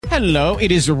Hello,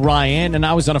 it is Ryan, and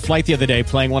I was on a flight the other day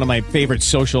playing one of my favorite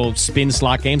social spin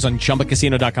slot games on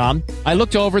ChumbaCasino.com. I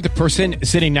looked over at the person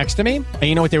sitting next to me, and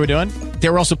you know what they were doing? They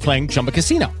were also playing Chumba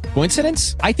Casino.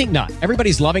 Coincidence? I think not.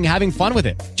 Everybody's loving having fun with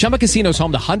it. Chumba Casino is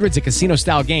home to hundreds of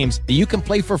casino-style games that you can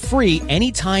play for free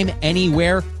anytime,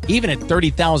 anywhere, even at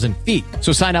 30,000 feet.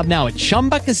 So sign up now at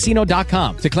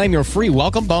ChumbaCasino.com to claim your free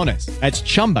welcome bonus. That's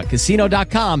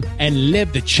ChumbaCasino.com and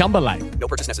live the Chumba life. No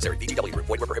purchase necessary. VGW. Void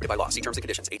where prohibited by law. See terms and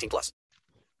conditions. 18+.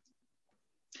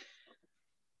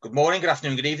 Good morning, good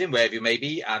afternoon, good evening, wherever you may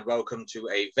be, and welcome to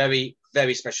a very,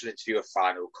 very special interview of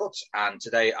Final Cut. And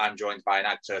today I'm joined by an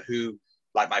actor who,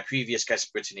 like my previous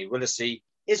guest, Brittany Willacy,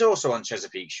 is also on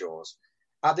Chesapeake Shores.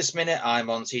 At this minute, I'm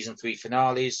on season 3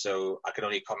 finale, so I can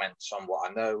only comment on what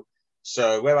I know.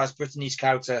 So whereas Brittany's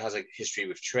character has a history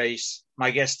with Trace, my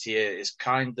guest here is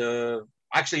kind of...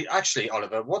 Actually,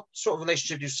 Oliver, what sort of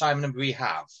relationship do Simon and Bree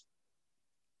have?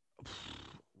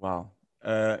 Wow.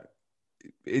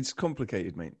 It's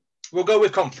complicated, mate. We'll go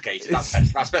with complicated. That's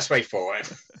the best way for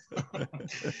it.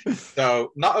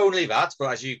 So not only that,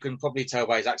 but as you can probably tell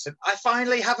by his accent, I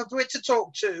finally have a Brit to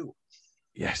talk to.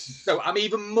 Yes. So I'm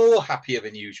even more happier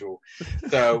than usual.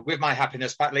 So with my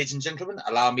happiness back, ladies and gentlemen,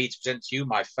 allow me to present to you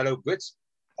my fellow Brit,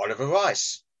 Oliver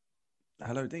Rice.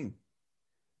 Hello, Dean.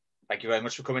 Thank you very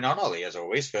much for coming on, Ollie, as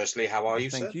always. Firstly, how are you,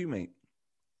 sir? Thank you, mate.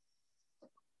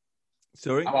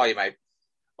 Sorry? How are you, mate?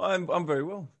 I'm very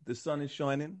well. The sun is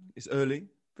shining. It's early,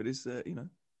 but it's,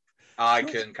 I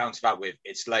can counter that with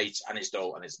it's late and it's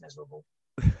dull and it's miserable.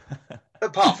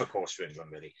 Apart from, of course, for everyone,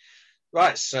 really.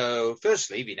 Right, so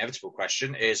firstly, the inevitable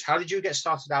question is, how did you get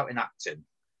started out in acting?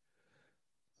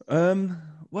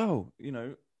 Well,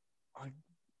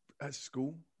 at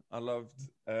school, I loved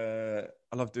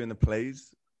doing the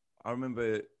plays. I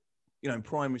remember, in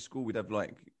primary school, we'd have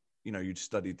you'd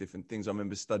study different things. I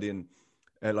remember studying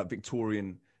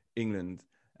Victorian England,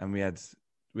 and we had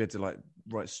to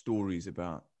write stories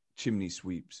about chimney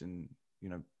sweeps and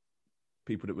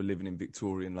people that were living in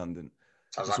Victorian London.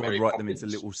 So I'd write them into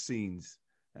little scenes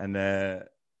and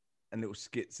little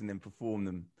skits, and then perform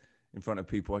them in front of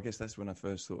people. I guess that's when I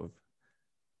first sort of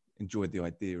enjoyed the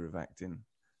idea of acting.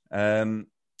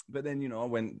 But then I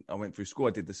went through school.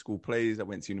 I did the school plays. I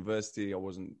went to university. I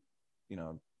wasn't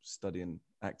studying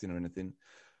acting or anything.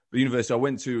 But the university I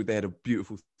went to, they had a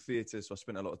beautiful theatre, so I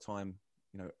spent a lot of time,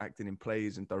 acting in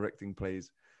plays and directing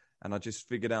plays. And I just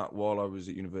figured out while I was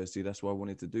at university, that's what I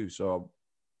wanted to do. So I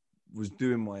was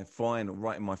doing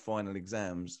writing my final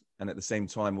exams, and at the same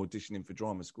time auditioning for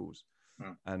drama schools.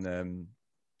 And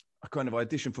I kind of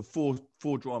auditioned for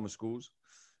four drama schools.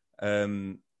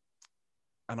 And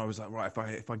I was like, right,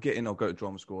 if I get in, I'll go to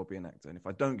drama school, I'll be an actor. And if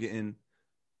I don't get in,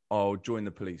 I'll join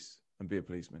the police and be a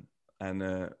policeman.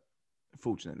 And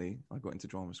fortunately, I got into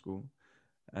drama school.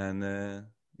 And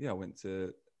I went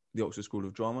to the Oxford School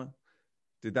of Drama,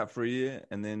 did that for a year,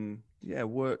 and then,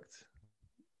 worked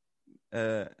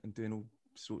and doing all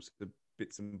sorts of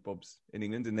bits and bobs in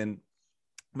England. And then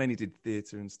mainly did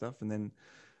theatre and stuff. And then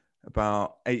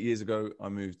about 8 years ago, I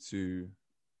moved to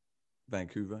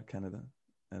Vancouver, Canada.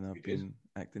 And I've been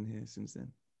acting here since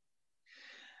then.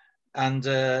 And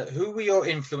who were your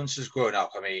influences growing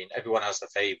up? I mean, everyone has their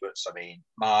favourites. I mean,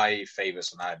 my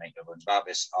favourites, and I make no bones about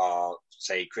this, are,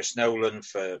 say, Chris Nolan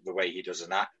for the way he does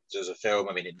a film.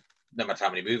 I mean, no matter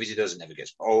how many movies he does, it never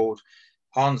gets old.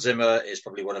 Hans Zimmer is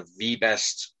probably one of the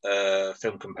best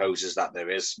film composers that there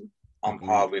is, on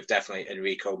par with definitely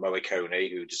Enrico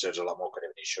Morricone, who deserves a lot more credit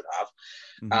than he should have.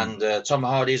 Mm-hmm. And Tom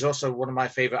Hardy is also one of my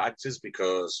favourite actors,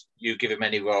 because you give him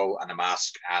any role and a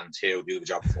mask and he'll do the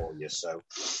job for you. So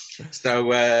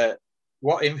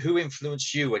who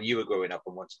influenced you when you were growing up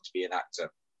and wanting to be an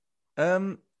actor?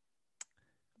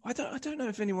 I don't know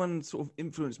if anyone sort of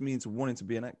influenced me into wanting to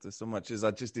be an actor so much as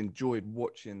I just enjoyed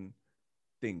watching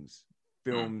things,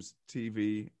 films,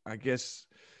 TV. I guess,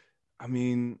 I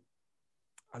mean,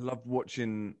 I loved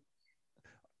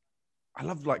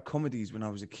comedies when I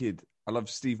was a kid. I loved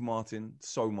Steve Martin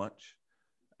so much.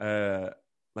 All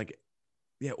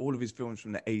of his films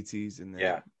from the 80s and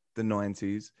the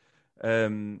 90s.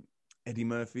 Eddie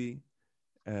Murphy.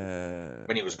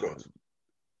 When he was good.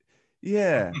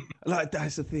 Yeah.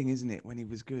 That's the thing, isn't it? When he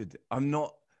was good. I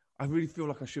really feel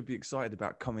like I should be excited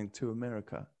about Coming to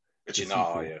America. But you're not,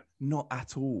 are you? Not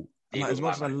at all. As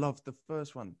much as I loved the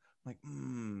first one,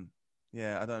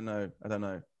 yeah, I don't know.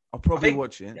 I'll probably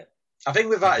watch it. Yeah. I think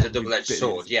with that, it's a double-edged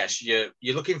sword. Yes, you're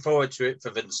looking forward to it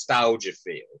for the nostalgia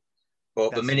feel,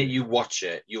 but the minute you watch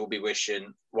it, you'll be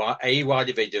wishing, why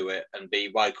did they do it? And B,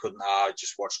 why couldn't I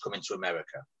just watch Coming to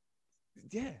America?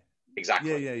 Yeah.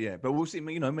 Exactly. Yeah. But we'll see.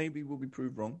 Maybe we'll be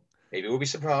proved wrong. Maybe we'll be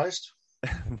surprised.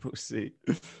 We'll see.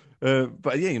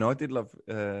 But yeah, I did love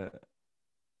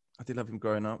him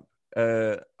growing up.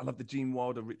 I love the Gene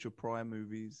Wilder, Richard Pryor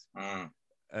movies.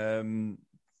 And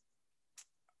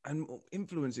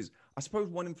influences. I suppose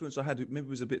one influence I had maybe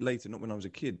was a bit later, not when I was a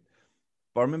kid,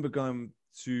 but I remember going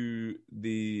to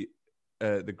the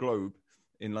Globe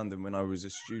in London when I was a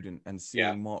student and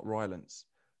seeing Mark Rylance.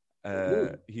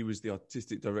 He was the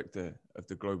artistic director of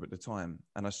the Globe at the time,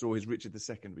 and I saw his Richard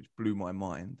II, which blew my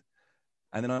mind.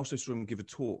 And then I also saw him give a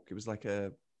talk. It was like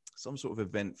some sort of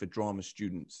event for drama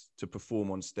students to perform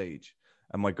on stage.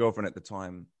 And my girlfriend at the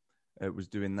time was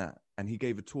doing that. And he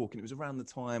gave a talk, and it was around the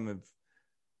time of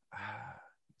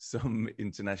some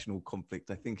international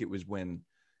conflict. I think it was when,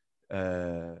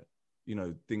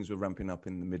 things were ramping up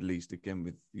in the Middle East again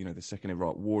with, the Second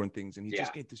Iraq War and things. And he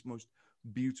just gave this most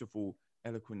beautiful,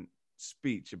 eloquent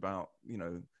speech about,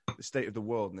 the state of the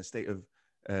world and the state of...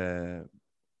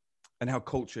 and how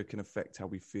culture can affect how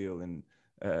we feel and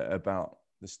about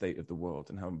the state of the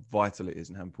world and how vital it is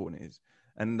and how important it is.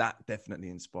 And that definitely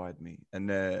inspired me. And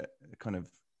kind of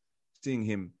seeing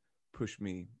him push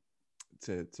me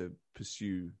to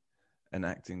pursue an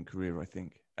acting career, I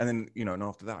think. And then, and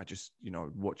after that, I just,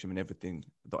 watch him in everything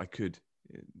that I could.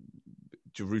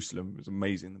 Jerusalem was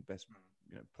amazing, the best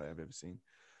play I've ever seen.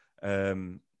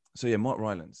 So yeah, Mark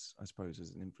Rylance, I suppose,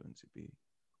 as an influence, it'd be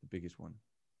the biggest one.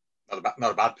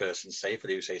 Not a bad person to say, if I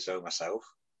do say so myself.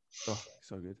 Oh,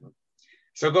 so good.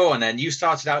 So go on then. You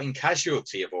started out in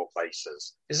Casualty of all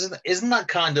places. Isn't that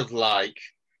kind of like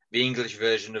the English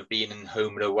version of being in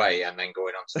Home and Away and then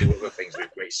going on to do other things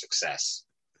with great success?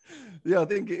 Yeah, I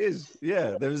think it is.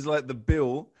 Yeah, there was like the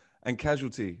Bill and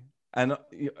Casualty. And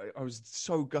I was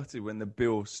so gutted when the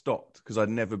Bill stopped because I'd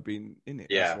never been in it.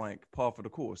 Yeah. It's like par for the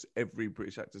course. Every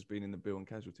British actor's been in the Bill and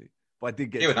Casualty. But I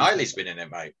did get... Kieran Knightley's been in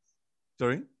it, mate.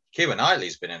 Sorry? Kieran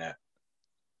Knightley's been in it.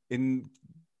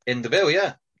 In the Bill,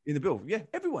 yeah. In the Bill, yeah,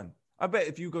 everyone. I bet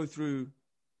if you go through,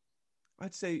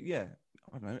 I'd say, I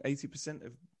don't know, 80%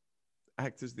 of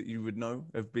actors that you would know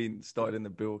have started in the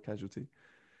Bill Casualty.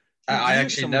 I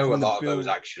actually know a lot of those,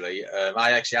 actually.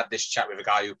 I actually had this chat with a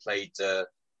guy who played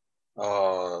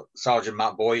Sergeant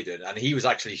Matt Boyden, and he was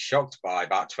actually shocked by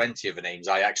about 20 of the names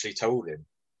I actually told him.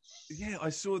 Yeah, I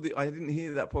saw that. I didn't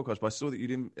hear that podcast, but I saw that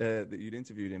you'd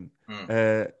interviewed him.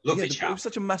 Lovely chap. It was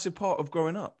such a massive part of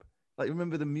growing up. Like,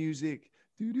 remember the music?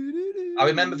 I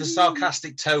remember the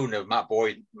sarcastic tone of Matt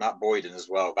Boyden as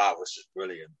well. That was just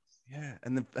brilliant. Yeah,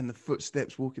 and the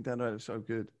footsteps walking down the road was so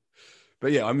good.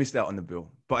 But yeah, I missed out on the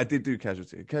Bill. But I did do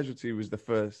Casualty. Casualty was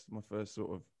my first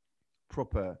sort of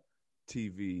proper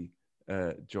TV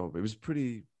job. It was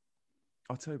pretty...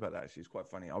 I'll tell you about that, actually. It's quite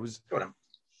funny. Go on.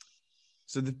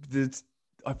 So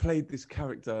I played this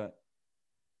character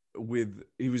with...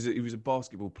 He was a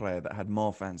basketball player that had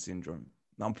Marfan syndrome.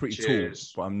 Now, I'm pretty tall,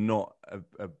 but I'm not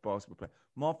a basketball player.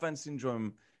 Marfan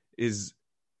syndrome is...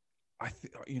 I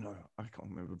can't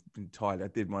remember entirely. I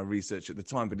did my research at the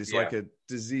time, but it's like a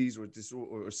disease or a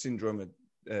disorder or a syndrome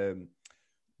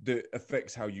that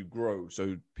affects how you grow.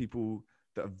 So people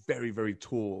that are very, very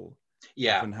tall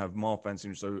often have Marfan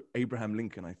syndrome. So Abraham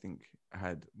Lincoln, I think,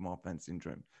 had Marfan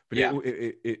syndrome. But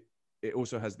it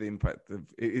also has the impact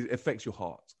of... It affects your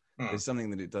heart. There's something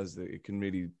that it does that it can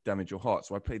really damage your heart.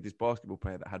 So I played this basketball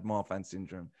player that had Marfan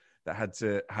syndrome, that had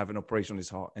to have an operation on his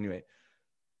heart. Anyway,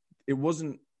 it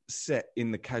wasn't set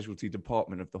in the casualty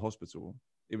department of the hospital.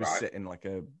 It was set in like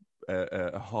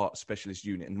a heart specialist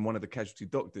unit, and one of the casualty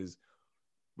doctors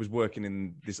was working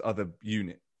in this other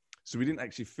unit. So we didn't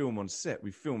actually film on set. We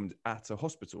filmed at a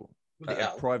hospital, a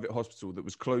private hospital that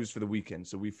was closed for the weekend.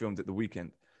 So we filmed at the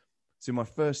weekend. So my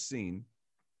first scene,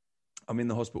 I'm in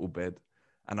the hospital bed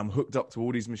and I'm hooked up to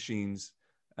all these machines,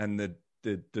 and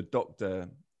the doctor,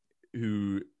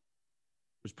 who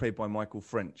was played by Michael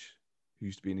French, who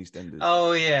used to be in EastEnders.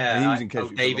 Oh, yeah. And he was in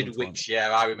Casualty David Wicks. Yeah,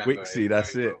 I remember. Wixie,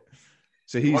 that's it.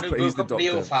 So he's the doctor.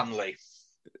 Neil family.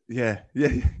 Yeah.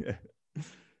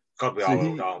 God, we are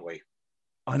old, aren't we?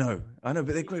 I know, but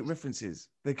they're great references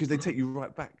because they take you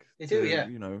right back. They do, yeah.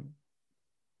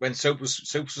 When soap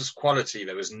was quality,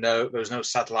 there was no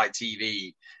satellite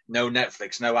TV, no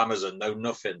Netflix, no Amazon, no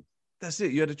nothing. That's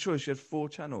it. You had a choice. You had 4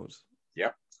 channels.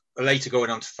 Yep. Later going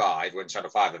on to 5 when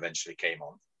Channel 5 eventually came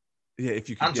on. Yeah, if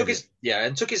you could.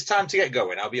 And took his time to get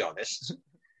going. I'll be honest.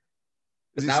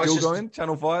 Is it still going?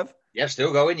 Channel 5? Yeah,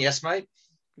 still going. Yes, mate.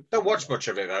 Don't watch much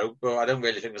of it though, but I don't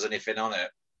really think there's anything on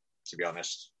it, to be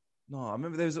honest. No, I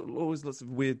remember there was always lots of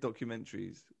weird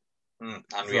documentaries. And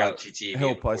reality TV.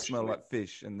 Help, I Smell Like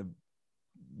Fish, and the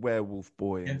Werewolf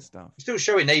Boy and stuff. Still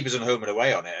showing Neighbours and Home and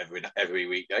Away on it every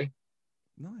weekday.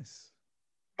 Nice.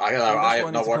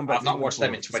 I've not watched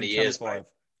them in 20 years, mate.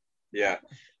 Yeah.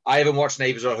 I haven't watched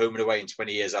Neighbours or Home and Away in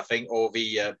 20 years, I think, all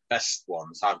the best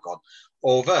ones I've got.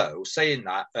 Although, saying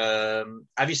that,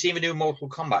 have you seen the new Mortal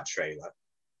Kombat trailer?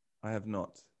 I have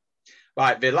not.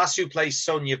 Right, the lass who plays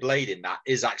Sonya Blade in that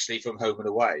is actually from Home and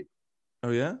Away.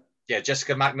 Oh, yeah? Yeah,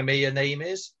 Jessica McNamee, her name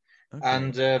is. Okay.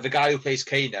 And the guy who plays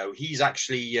Kano, he's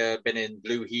actually been in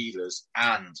Blue Healers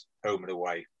and Home and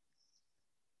Away.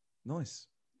 Nice.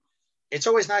 It's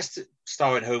always nice to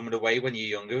star in Home and Away when you're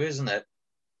younger, isn't it?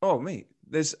 Oh, mate.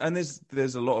 There's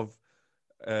a lot of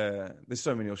there's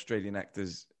so many Australian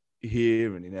actors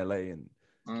here and in LA, and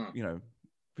you know,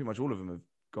 pretty much all of them have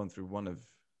gone through one of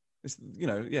it's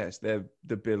they're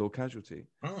the Bill or Casualty.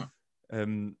 Let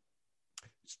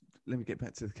me get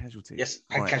back to the Casualty. Yes,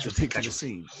 right, Casualty. The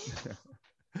scene.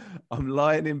 I'm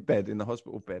lying in bed in the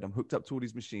hospital bed. I'm hooked up to all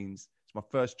these machines. It's my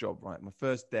first job, right? My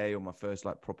first day or my first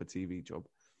like proper TV job,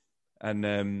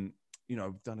 and you know,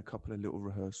 I've done a couple of little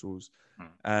rehearsals,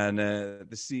 and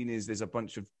the scene is there's a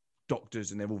bunch of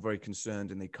doctors and they're all very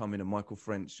concerned, and they come in, and Michael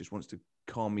French just wants to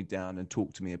calm me down and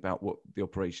talk to me about what the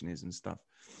operation is and stuff.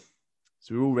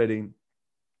 So we're all ready.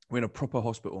 We're in a proper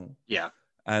hospital. Yeah.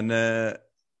 And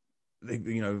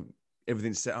you know,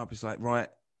 everything's set up. It's like, right,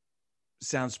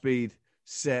 sound speed,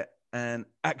 set, and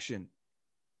action.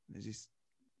 There's this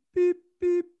beep,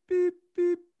 beep, beep,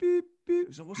 beep, beep,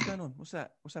 beep. So what's going on? What's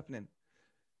that? What's happening?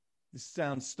 The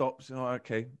sound stops. Oh,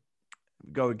 okay.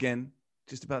 Go again.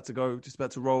 Just about to go. Just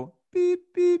about to roll. Beep,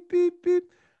 beep, beep, beep.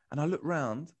 And I look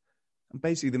round, and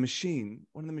basically the machine,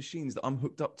 one of the machines that I'm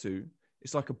hooked up to,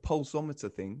 it's like a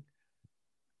pulsometer thing.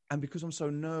 And because I'm so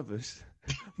nervous,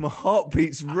 my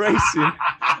heartbeat's racing,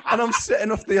 and I'm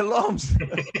setting off the alarms.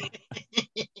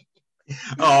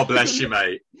 Oh, bless you,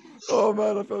 mate. Oh,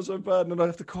 man, I felt so bad. And I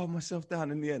have to calm myself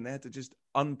down. In the end, they had to just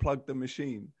unplug the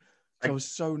machine. So I was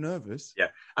so nervous. Yeah.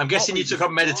 I'm guessing you took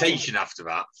up meditation after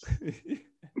that.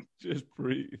 Just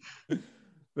breathe.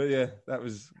 But yeah, that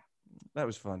was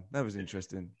fun. That was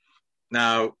interesting.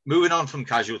 Now, moving on from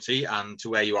Casualty and to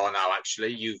where you are now,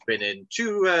 actually, you've been in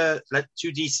two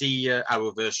DC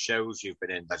Arrowverse shows. You've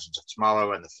been in Legends of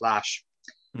Tomorrow and The Flash.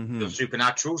 Mm-hmm.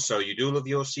 Supernatural, so you do love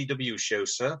your CW show,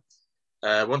 sir.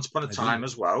 Once Upon a Time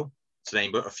as well, to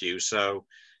name but a few. So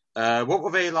what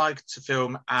were they like to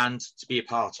film and to be a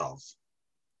part of?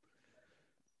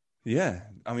 Yeah,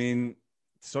 I mean,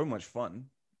 so much fun.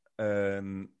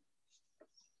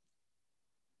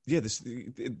 Yeah,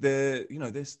 they're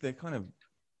kind of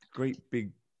great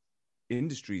big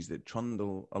industries that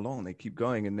trundle along. They keep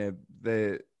going, and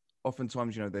they're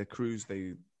oftentimes, you know, their crews,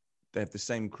 they have the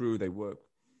same crew. They work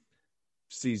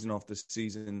season after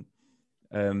season.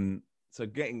 So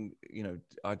getting, you know,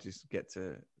 I just get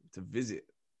to visit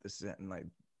the set and like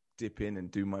dip in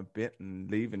and do my bit and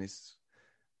leave, and it's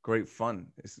great fun.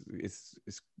 It's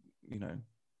you know,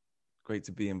 great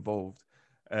to be involved.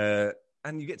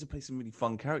 And you get to play some really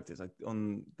fun characters. Like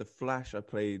on The Flash, I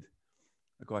played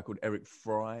a guy called Eric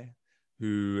Fry,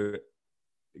 who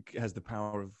has the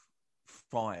power of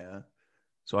fire.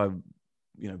 So I,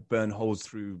 you know, burn holes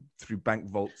through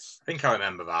bank vaults. I think I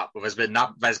remember that, but there's been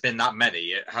that many.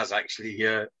 It has actually.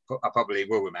 I probably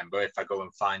will remember if I go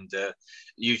and find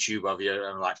YouTube of you. And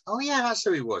I'm like, oh yeah, that's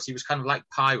who he was. He was kind of like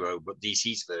Pyro, but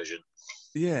DC's version.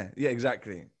 Yeah,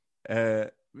 exactly.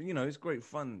 You know, it's great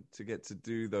fun to get to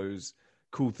do those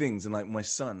cool things, and like my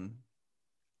son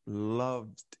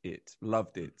loved it,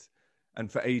 and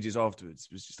for ages afterwards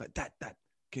was just like, Dad,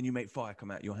 can you make fire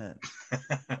come out your hand?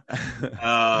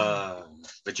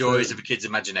 The joys of a kid's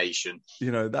imagination.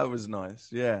 You know, that was nice.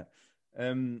 Yeah.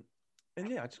 And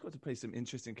yeah, I just got to play some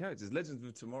interesting characters. Legends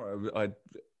of Tomorrow,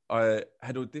 I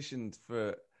had auditioned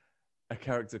for a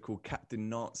character called Captain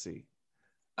Nazi,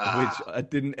 which I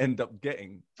didn't end up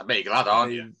getting. I bet you're glad,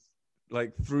 aren't you?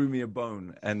 Like threw me a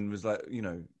bone and was like, you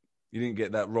know, you didn't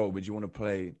get that role, but you want to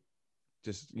play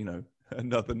just, you know,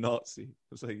 another Nazi. I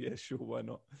was like, yeah, sure, why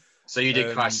not? So you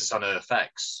did Crisis on Earth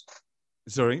X.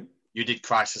 Sorry? You did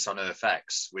Crisis on Earth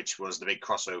X, which was the big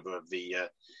crossover of the,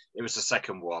 it was the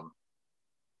second one.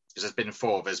 Because there's been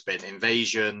four. There's been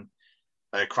Invasion,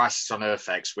 Crisis on Earth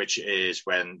X, which is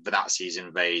when the Nazis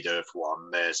invade Earth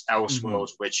 1. There's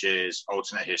Elseworlds, which is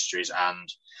alternate histories, and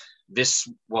this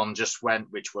one just went,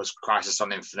 which was Crisis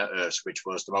on Infinite Earths, which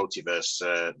was the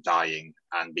multiverse dying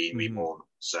and being reborn.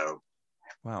 So,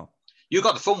 wow, you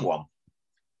got the fun one.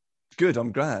 Good.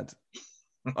 I'm glad.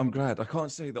 I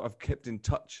can't say that I've kept in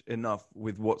touch enough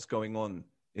with what's going on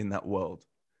in that world.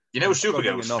 You know,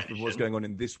 Supergirl enough with what's going on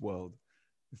in this world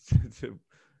to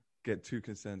get too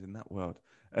concerned in that world.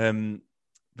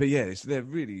 But yeah, they're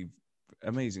really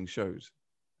amazing shows,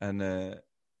 and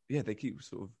yeah, they keep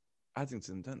sort of adding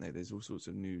to them, don't they? There's all sorts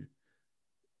of new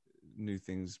new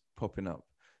things popping up.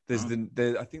 There's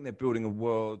I think they're building a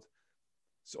world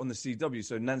on the CW.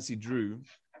 So Nancy Drew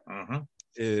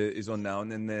is on now,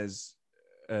 and then there's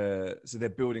so they're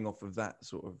building off of that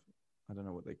sort of, I don't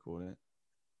know what they call it,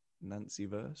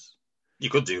 Nancyverse. You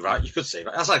could do that. You could say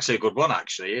that. That's actually a good one,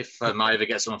 actually. If I ever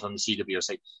get someone from the CW, I'll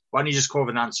say, why don't you just call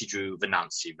the Nancy Drew the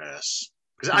Nancyverse?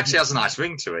 Because it actually has a nice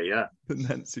ring to it, yeah. The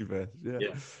Nancyverse,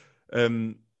 yeah.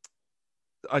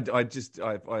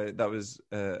 That was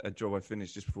a job I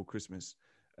finished just before Christmas,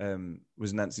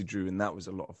 was Nancy Drew, and that was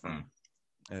a lot of fun.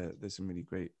 There's some really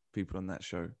great people on that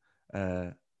show.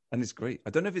 And it's great.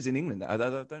 I don't know if it's in England. I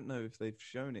don't know if they've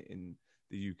shown it in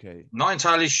the UK. Not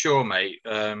entirely sure, mate,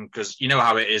 because you know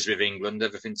how it is with England.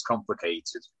 Everything's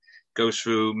complicated. Goes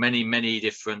through many, many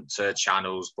different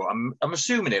channels, but I'm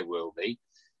assuming it will be.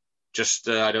 Just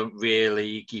I don't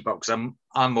really keep up because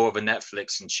I'm more of a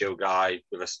Netflix and chill guy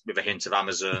with a hint of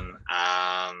Amazon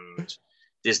and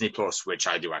Disney Plus, which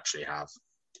I do actually have.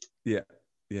 Yeah.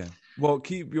 Well,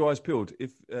 keep your eyes peeled.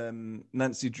 If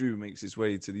Nancy Drew makes its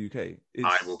way to the UK,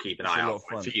 I will keep an eye out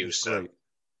for you, sir.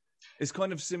 It's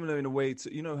kind of similar in a way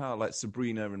to, you know how like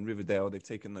Sabrina and Riverdale, they've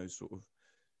taken those sort of,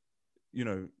 you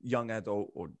know, young adult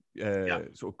or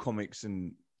sort of comics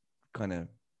and kind of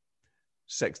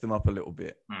sex them up a little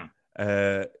bit.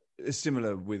 It's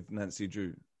similar with Nancy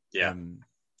Drew. Yeah.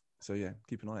 So yeah,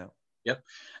 keep an eye out. Yep.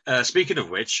 Speaking of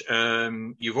which,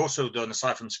 you've also done,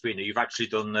 aside from Sabrina, you've actually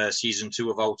done season 2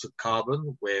 of Altered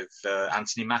Carbon with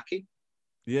Anthony Mackie.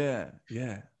 Yeah.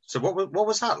 So what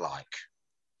was that like?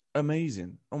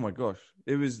 Amazing. Oh my gosh.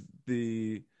 It was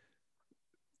the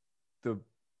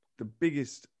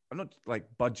biggest, not like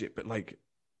budget, but like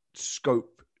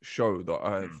scope show that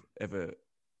I've ever,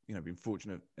 you know, been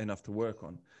fortunate enough to work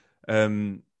on.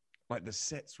 Like the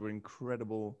sets were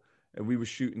incredible. We were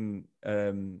shooting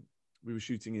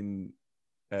in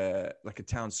like a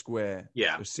town square,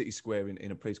 a city square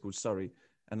in a place called Surrey,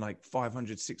 and like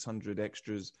 500, 600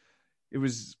 extras. It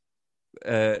was,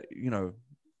 you know,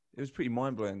 it was pretty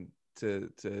mind blowing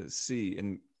to see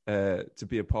and to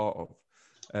be a part of.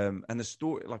 And the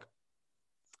story, like,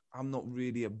 I'm not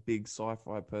really a big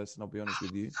sci-fi person, I'll be honest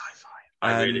with you. Sci-fi,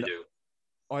 I really do.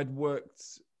 I'd worked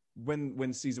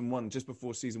when season 1, just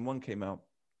before season 1 came out,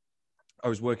 I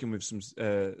was working with some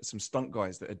stunt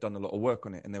guys that had done a lot of work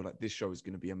on it, and they were like, "This show is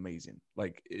going to be amazing.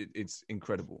 Like, it's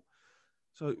incredible."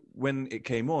 So when it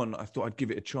came on, I thought I'd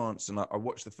give it a chance, and I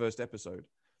watched the first episode,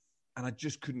 and I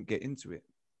just couldn't get into it,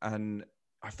 and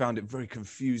I found it very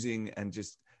confusing, and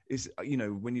just it's, you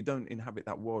know, when you don't inhabit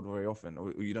that world very often,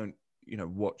 or you don't, you know,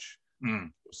 watch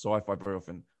sci-fi very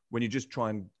often, when you just try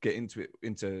and get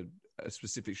into a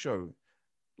specific show,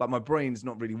 like my brain's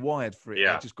not really wired for it.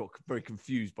 Yeah. I just got very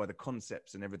confused by the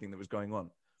concepts and everything that was going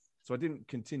on. So I didn't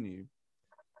continue.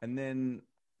 And then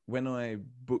when I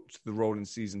booked the role in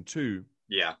season 2,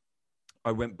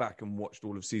 I went back and watched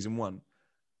all of season 1.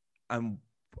 And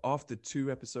after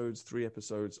 2 episodes, 3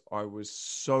 episodes, I was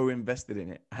so invested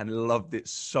in it and loved it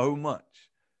so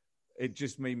much. It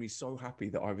just made me so happy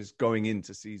that I was going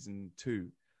into season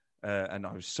 2. And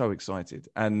I was so excited.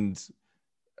 And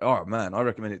oh man, I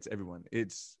recommend it to everyone.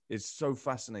 It's so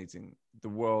fascinating, the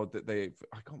world that I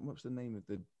can't remember what's the name of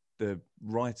the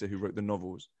writer who wrote the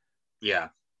novels. Yeah.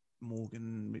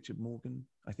 Richard Morgan,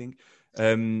 I think.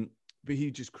 But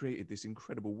he just created this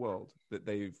incredible world that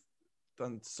they've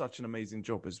done such an amazing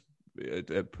job as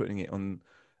putting it on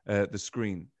the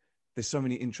screen. There's so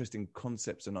many interesting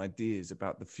concepts and ideas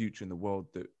about the future in the world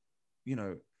that, you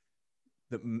know,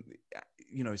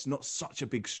 it's not such a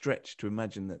big stretch to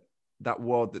imagine that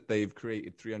world that they've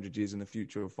created 300 years in the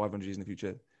future or 500 years in the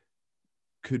future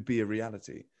could be a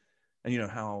reality. And, you know,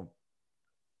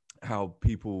 how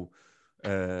people,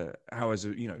 how as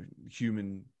a, you know,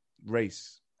 human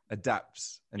race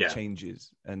adapts and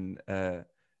changes. And, a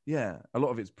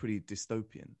lot of it's pretty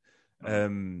dystopian.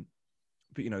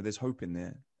 But, you know, there's hope in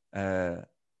there.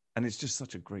 And it's just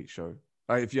such a great show.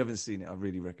 If you haven't seen it, I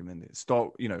really recommend it.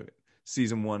 Start, you know,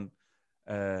 season 1.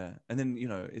 And then, you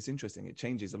know, it's interesting. It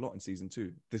changes a lot in season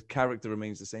 2. The character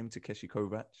remains the same, Takeshi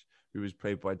Kovacs, who was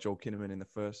played by Joel Kinnaman in the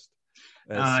first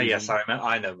season. Yes,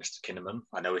 I know Mr. Kinnaman.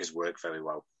 I know his work very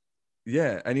well.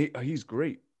 Yeah, and he's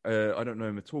great. I don't know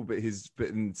him at all, but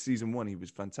in season 1 he was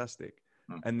fantastic.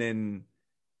 And then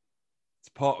it's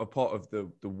part of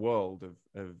the world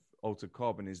of Altered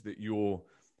Carbon is that your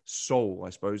soul, I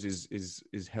suppose,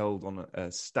 is held on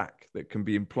a stack that can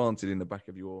be implanted in the back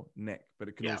of your neck, but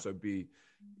it can also be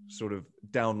sort of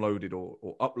downloaded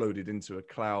or uploaded into a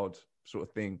cloud sort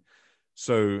of thing.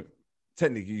 So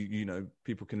technically, you know,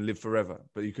 people can live forever,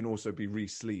 but you can also be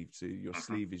re-sleeved. So your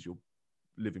sleeve is your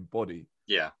living body.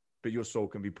 Yeah. But your soul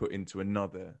can be put into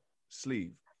another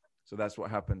sleeve. So that's what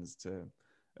happens to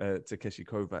Takeshi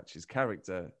Kovacs'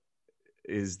 character,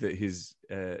 is that his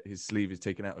sleeve is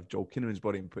taken out of Joel Kinnaman's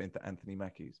body and put into Anthony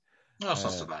Mackie's. No, that's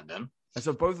not so bad then. And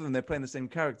so both of them, they're playing the same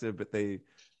character, but they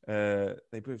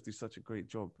both do such a great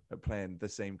job at playing the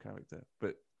same character,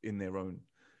 but in their own,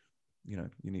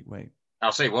 unique way.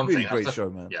 I'll say one Really thing. great show,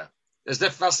 man. Yeah,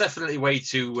 that's definitely a way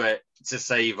to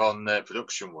save on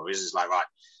production worries. It's like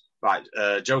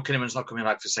right. Joe Kinnaman's not coming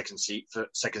back for second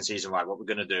season. Right, what we're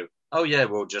going to do? Oh yeah,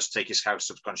 we'll just take his character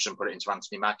subconscious and put it into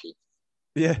Anthony Mackie.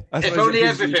 Yeah. If only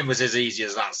everything was as easy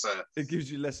as that, sir. It gives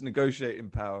you less negotiating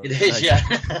power. It is, yeah.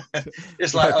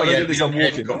 It's like, oh yeah, we don't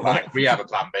care to come back. We have a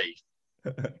plan B.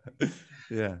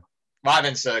 Yeah. Right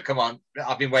then, sir, come on.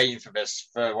 I've been waiting for this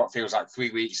for what feels like 3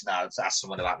 weeks now to ask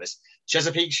someone about this.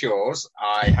 Chesapeake Shores,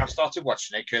 I have started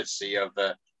watching it courtesy of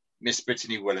Miss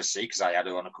Brittany Willisey, because I had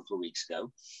her on a couple of weeks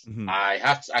ago. Mm-hmm.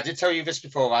 I did tell you this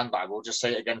beforehand, but I will just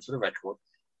say it again for the record.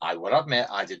 I will admit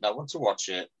I did not want to watch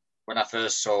it when I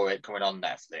first saw it coming on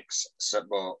Netflix.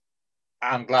 But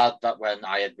I'm glad that when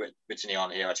I had Brittany on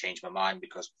here, I changed my mind,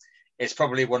 because it's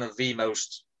probably one of the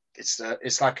most. It's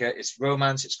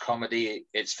romance, it's comedy,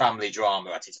 it's family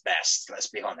drama at its best. Let's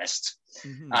be honest,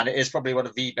 and it is probably one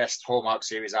of the best Hallmark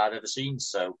series I've ever seen.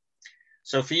 So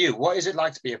for you, what is it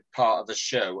like to be a part of the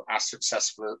show as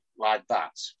successful like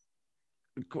that?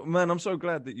 Man, I'm so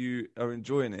glad that you are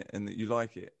enjoying it and that you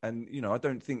like it. And I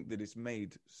don't think that it's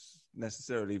made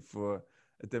necessarily for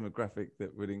a demographic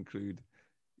that would include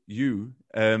you.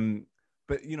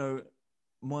 But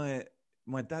my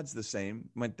dad's the same.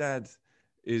 My dad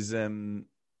is he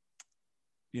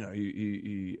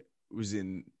was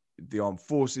in the armed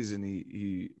forces, and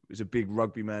he was a big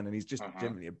rugby man, and he's just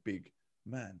generally a big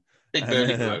man. Big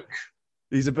burly bloke.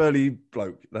 He's a burly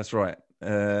bloke, that's right.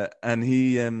 And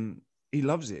he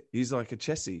loves it. He's like a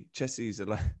Chessie. Chessies are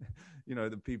like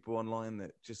the people online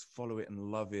that just follow it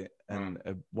and love it and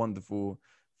are wonderful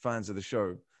fans of the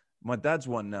show. My dad's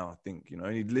one now, I think,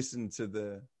 and he'd listen to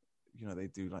the they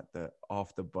do like the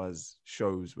after buzz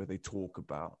shows where they talk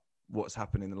about what's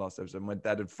happened in the last episode. My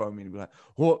dad would phone me and be like,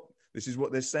 "What? This is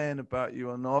what they're saying about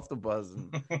you on After Buzz,"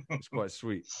 and it's quite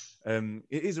sweet. It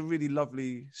is a really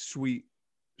lovely, sweet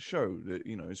show that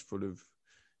is full of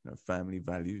family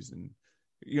values and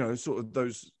sort of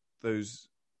those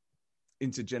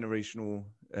intergenerational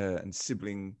and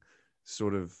sibling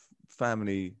sort of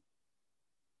family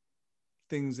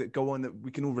things that go on that we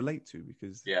can all relate to,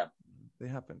 because they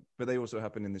happen, but they also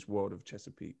happen in this world of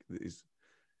Chesapeake that is,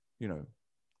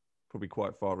 probably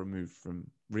quite far removed from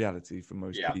reality for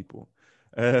most people.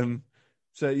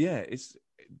 So yeah,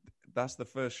 that's the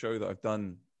first show that I've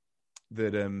done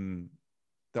that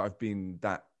I've been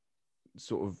that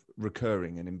sort of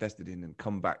recurring and invested in and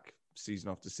come back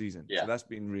season after season. So that's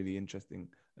been really interesting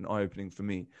and eye-opening for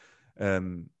me.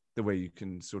 The way you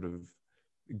can sort of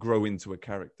grow into a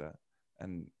character,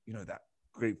 and that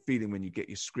great feeling when you get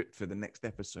your script for the next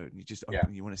episode and you just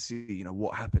open, you want to see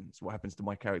what happens to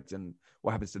my character and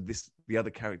what happens to the other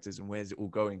characters and where's it all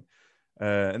going.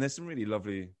 And there's some really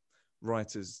lovely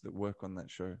writers that work on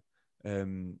that show.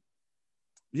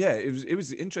 It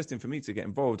was interesting for me to get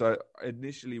involved. I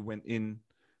initially went in,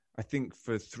 I think,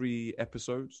 for 3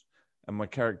 episodes, and my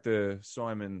character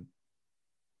Simon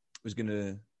was going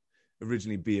to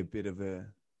originally be a bit of a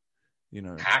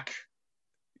hack.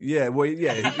 Yeah, well,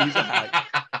 yeah, he's a hack,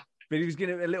 but he was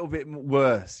going to be a little bit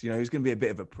worse. He was going to be a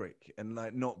bit of a prick and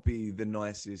like not be the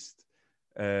nicest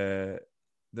guy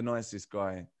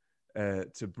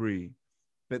to Bree.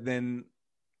 But then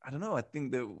I don't know. I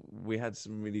think that we had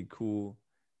some really cool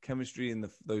chemistry in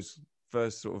those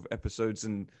first sort of episodes,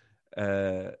 and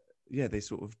they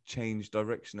sort of changed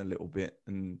direction a little bit.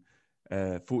 And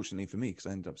fortunately for me, because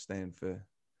I ended up staying for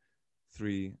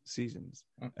 3 seasons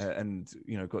and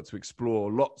got to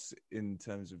explore lots in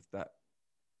terms of that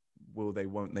will they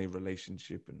won't they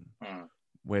relationship and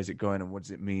where's it going and what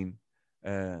does it mean.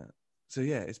 So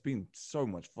yeah, it's been so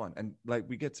much fun, and like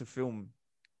we get to film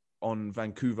on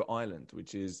Vancouver Island,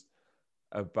 which is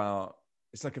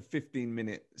it's like a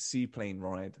 15-minute seaplane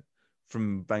ride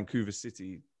from Vancouver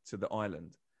City to the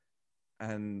island,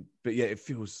 but yeah, it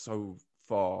feels so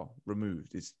far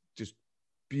removed. It's just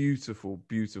beautiful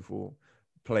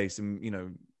place, and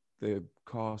the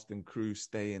cast and crew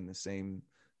stay in the same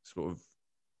sort of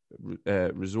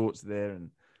resorts there,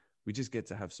 and we just get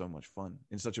to have so much fun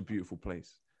in such a beautiful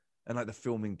place. And like the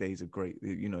filming days are great.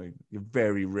 You're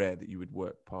very rare that you would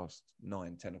work past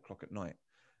 9-10 o'clock at night.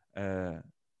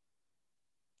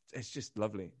 It's just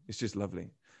lovely.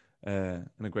 And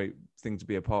a great thing to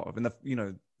be a part of. And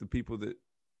the people that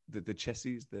the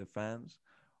Chessies, the fans,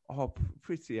 are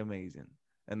pretty amazing.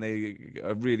 and they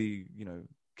really,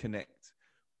 connect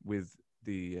with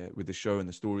the show and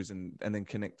the stories, and then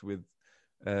connect with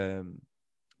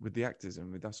the actors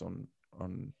and with us on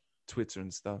Twitter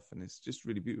and stuff, and it's just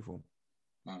really beautiful.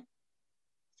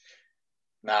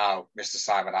 Now, Mr.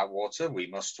 Simon Atwater, we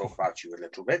must talk about you a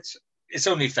little bit. It's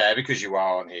only fair because you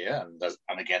are on here, and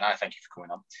again, I thank you for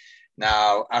coming on.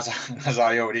 Now, as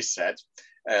I already said,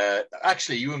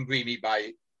 actually, you and Brie meet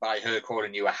by her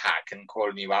calling you a hack and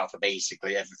calling you out for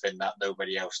basically everything that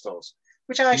nobody else does,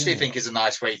 which I actually think is a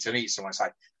nice way to meet someone. It's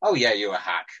like, oh yeah, you're a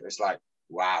hack. It's like,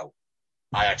 wow,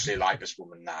 I actually like this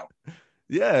woman now.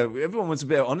 Yeah, everyone wants a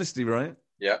bit of honesty, right?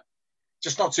 Yeah.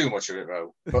 Just not too much of it,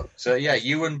 though. But yeah,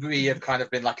 you and Brie have kind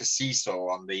of been like a seesaw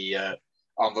on the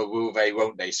will they,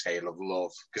 won't they scale of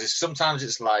love. Because sometimes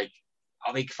it's like,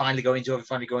 are we finally going to? Are we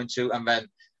finally going to? And then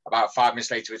about 5 minutes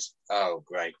later, it's, oh,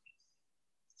 great.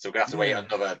 So we're going to have to wait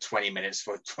another 20 minutes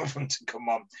for them to come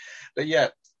on. But yeah,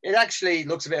 it actually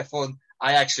looks a bit of fun.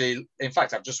 In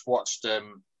fact, I've just watched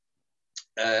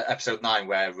episode 9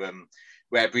 where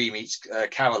Brie meets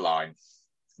Caroline.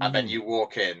 And then you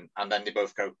walk in, and then they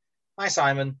both go, hi,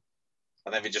 Simon.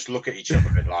 And then they just look at each other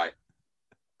and like,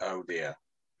 oh, dear.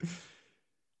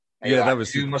 And that like,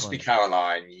 was you must fun. be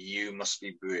Caroline. You must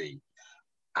be Brie.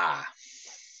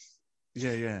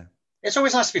 Yeah. It's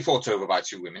always nice to be fought over by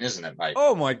two women, isn't it, mate?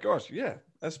 Oh, my gosh, yeah.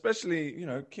 Especially,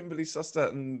 Kimberly Sustat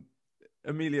and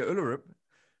Amelia Ullerup,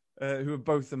 who are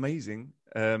both amazing.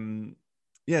 That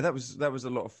was a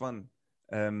lot of fun.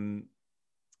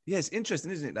 It's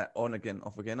interesting, isn't it, that on again,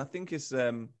 off again? I think it's...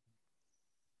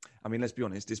 let's be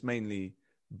honest, it's mainly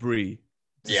Brie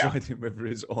deciding whether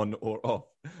it's on or off.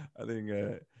 I think,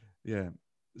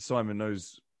 Simon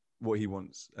knows what he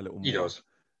wants a little more. He does.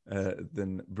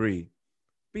 Than Brie.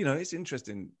 But, it's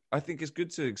interesting. I think it's good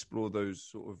to explore those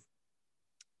sort of,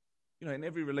 in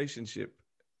every relationship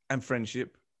and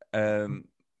friendship,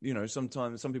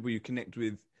 sometimes some people you connect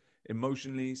with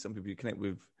emotionally, some people you connect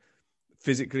with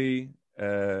physically,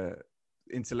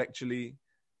 intellectually.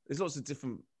 There's lots of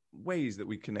different ways that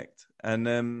we connect, and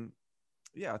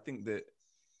I think that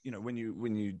when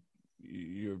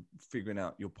you're figuring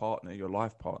out your partner, your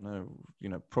life partner,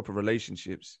 proper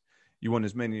relationships, you want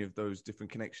as many of those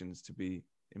different connections to be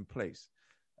in place.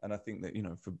 And I think that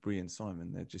for Brie and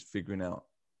Simon, they're just figuring out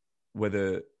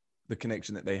whether the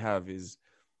connection that they have is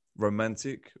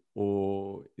romantic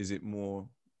or is it more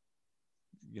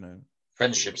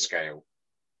friendship scale.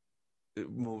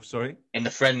 More, sorry? In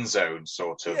the friend zone,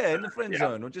 sort of. Yeah, in the friend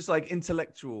zone, or just like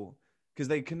intellectual, because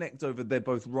they connect over, they're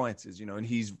both writers, and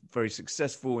he's very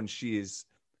successful and she is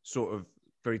sort of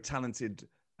very talented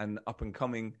and up and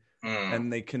coming,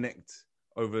 and they connect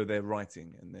over their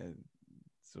writing and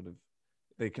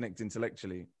they connect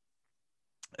intellectually.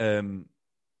 I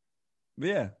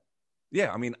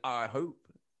hope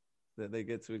that they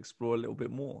get to explore a little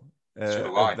bit more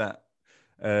of that.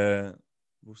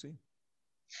 We'll see.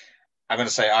 I'm going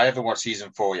to say I haven't watched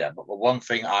season 4 yet, but the one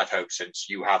thing I've hoped since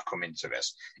you have come into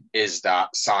this is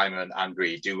that Simon and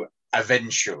Brie do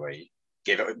eventually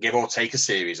give or take a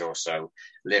series or so,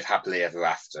 live happily ever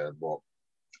after. But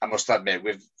I must admit,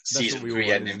 with season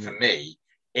 3 ending for me,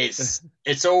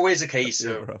 it's always a case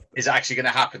of, is it actually going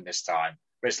to happen this time?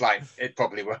 But it's like, it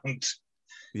probably won't.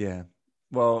 Yeah.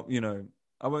 Well,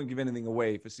 I won't give anything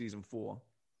away for season 4.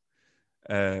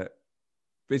 But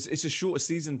it's a shorter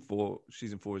season 4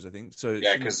 is, I think. So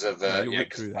because of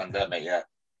the pandemic,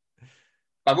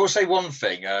 I will say one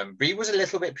thing. Brie was a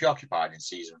little bit preoccupied in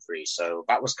season 3, so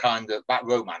that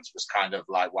romance was kind of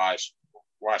like why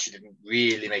she didn't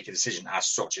really make a decision as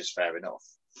such is fair enough.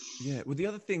 Yeah. Well, the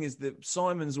other thing is that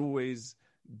Simon's always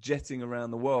jetting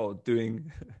around the world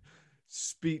doing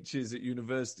speeches at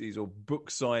universities or book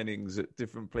signings at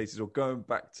different places or going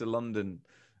back to London.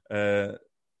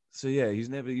 So yeah, he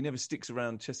never sticks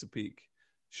around Chesapeake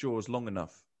shores long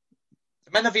enough.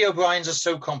 The men of the O'Briens are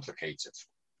so complicated.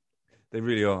 They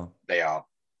really are. They are.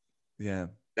 Yeah.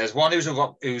 There's one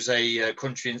who's a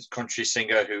country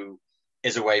singer who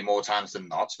is away more times than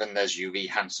not. Then there's you, the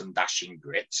handsome, dashing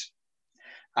Brit.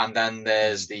 And then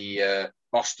there's the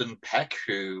Boston Peck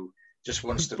who just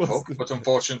wants to cook. But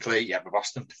unfortunately, the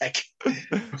Boston Peck.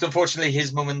 But unfortunately,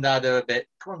 his mum and dad are a bit,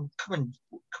 come and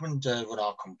run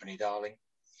our company, darling.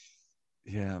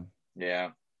 Yeah.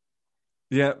 Yeah.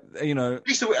 Yeah, At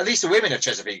least the women of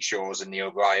Chesapeake Shores and the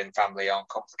O'Brien family aren't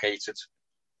complicated.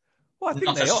 Well, I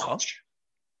think they are.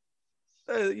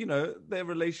 Their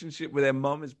relationship with their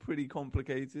mum is pretty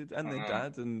complicated, and their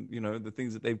dad, and the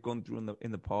things that they've gone through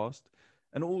in the past,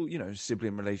 and all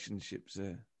sibling relationships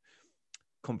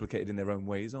complicated in their own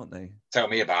ways, aren't they? Tell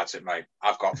me about it, mate.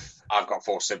 I've got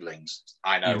 4 siblings.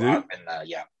 I know. You do? I've been there.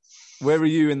 Yeah. Where are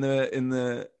you in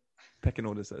the pecking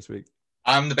order, so to speak?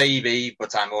 I'm the baby,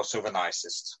 but I'm also the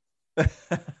nicest.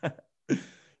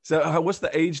 So, what's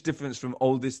the age difference from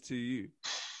oldest to you?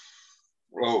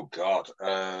 Oh God.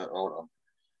 Hold on.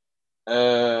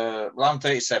 Well, I'm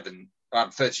 37.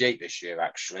 I'm 38 this year,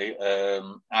 actually.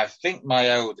 I think my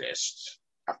eldest.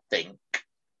 When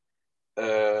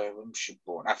was she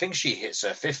born? I think she hits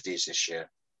her 50s this year.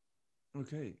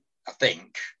 Okay. I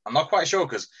think. I'm not quite sure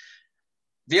because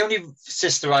the only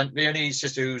sister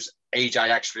whose age I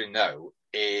actually know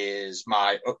is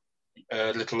my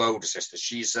little older sister.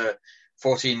 She's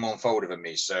 14 months older than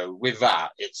me. So with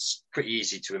that, it's pretty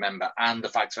easy to remember. And the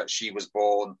fact that she was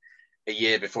born a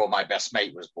year before my best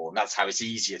mate was born. That's how it's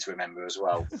easier to remember as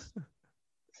well.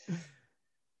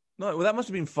 No, well, that must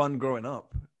have been fun growing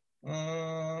up.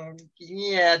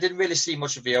 Yeah, I didn't really see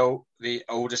much of the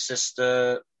older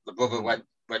sister. The brother went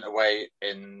away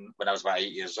when I was about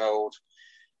 8 years old.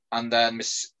 And then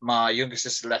my younger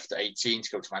sister left at 18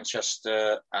 to go to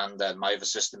Manchester. And then my other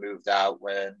sister moved out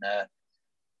when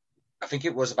I think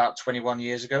it was about 21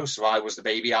 years ago. So I was the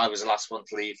baby. I was the last one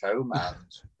to leave home. And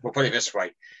we'll put it this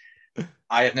way.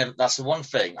 That's the one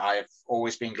thing I have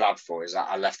always been glad for, is that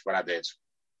I left when I did.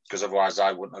 Because otherwise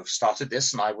I wouldn't have started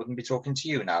this and I wouldn't be talking to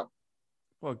you now.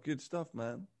 Well, good stuff,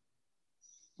 man.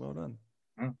 Well done.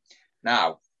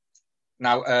 Now,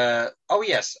 oh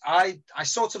yes, I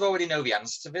sort of already know the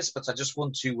answer to this, but I just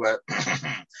want to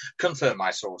confirm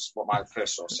what my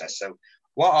first source says. So,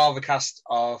 what are the cast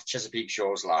of Chesapeake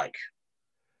Shores like?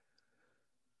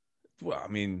 Well, I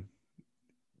mean,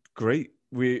 great.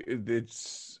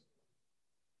 It's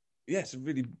a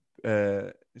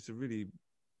really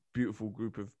beautiful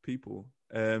group of people.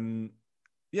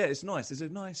 It's nice. There's a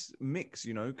nice mix,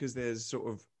 because there's sort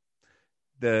of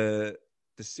the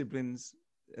siblings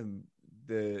and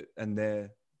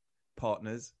their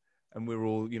partners, and we're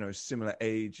all similar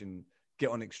age and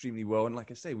get on extremely well. And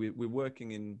like I say, we're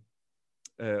working in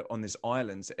on this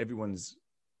island, so everyone's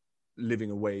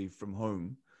living away from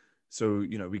home. So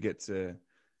we get to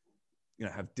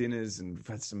have dinners, and we've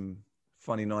had some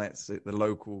funny nights at the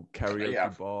local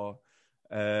karaoke bar.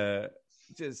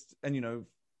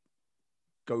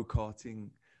 Go-karting.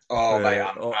 Oh, mate,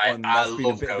 I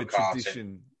love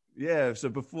go-karting. Yeah, so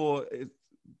before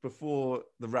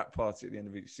the wrap party at the end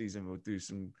of each season, we'll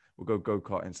go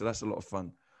go-karting. So that's a lot of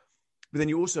fun. But then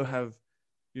you also have,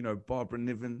 Barbara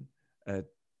Niven,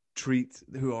 Treat,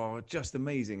 who are just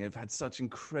amazing. Have had such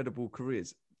incredible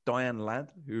careers. Diane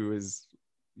Ladd, who is,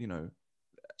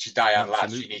 she's Diane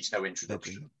Ladd. She needs no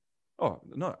introduction. Oh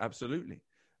no, absolutely.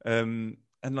 And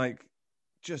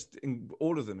just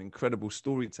all of them incredible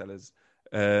storytellers,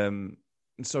 and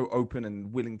so open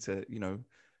and willing to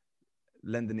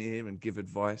lend an ear and give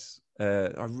advice.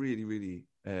 I really, really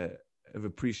have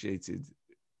appreciated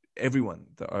everyone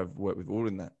that I've worked with, all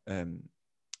in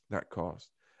that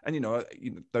cast. And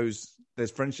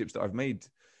there's friendships that I've made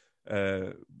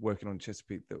working on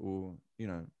Chesapeake that will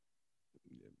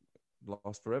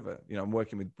last forever. I'm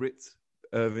working with Britt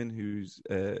Irvin, who's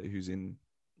in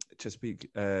Chesapeake.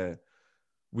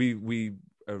 We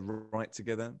write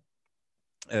together.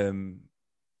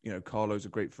 Carlo's a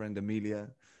great friend. Amelia,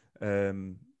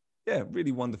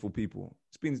 really wonderful people.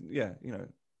 It's been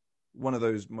one of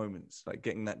those moments, like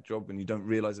getting that job and you don't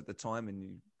realize at the time, and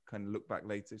you kind of look back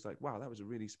later. It's like, wow, that was a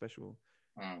really special,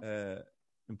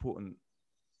 important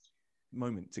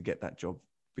moment to get that job,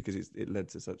 because it led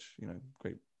to such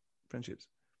great friendships.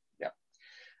 Yeah.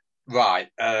 Right.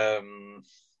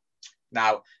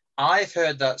 Now, I've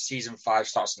heard that season 5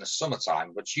 starts in the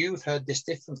summertime, but you've heard this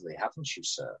differently, haven't you,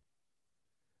 sir?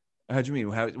 How do you mean?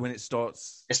 When it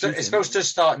starts? It's supposed to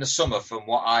start in the summer, from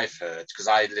what I've heard, because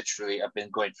I literally have been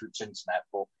going through the internet.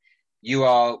 But you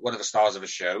are one of the stars of the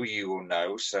show. You will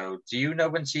know. So, do you know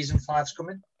when season 5's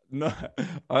coming? No,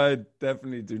 I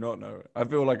definitely do not know. I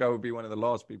feel like I would be one of the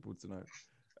last people to know.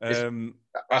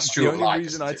 That's true. The only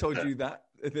reason I told you that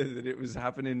it was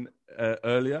happening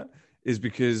earlier is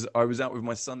because I was out with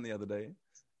my son the other day,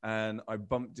 and I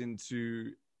bumped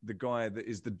into the guy that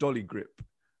is the dolly grip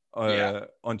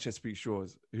on Chesapeake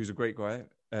Shores, who's a great guy,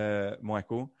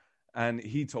 Michael, and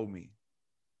he told me.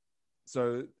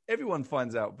 So everyone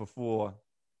finds out before.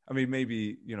 I mean,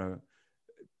 maybe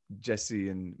Jesse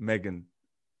and Megan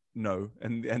know,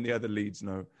 and the other leads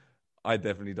know. I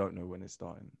definitely don't know when it's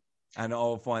starting, and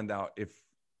I'll find out if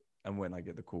and when I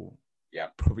get the call. Yeah,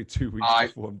 probably 2 weeks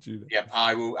before I'm due. Yeah,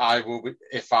 I will.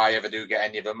 If I ever do get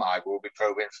any of them, I will be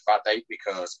probing for that date,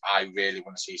 because I really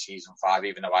want to see season 5,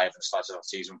 even though I haven't started on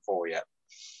season 4 yet.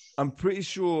 I'm pretty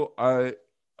sure I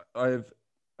I've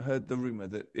heard the rumor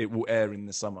that it will air in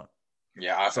the summer.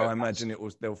 Yeah, I imagine it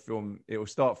will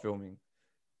start filming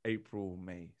April,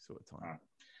 May sort of time.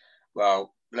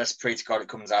 Well, let's pray to God it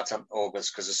comes out in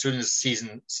August, because as soon as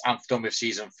I'm done with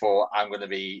season 4, I'm going to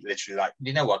be literally like,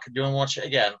 you know what? Do you want to watch it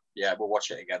again? Yeah, we'll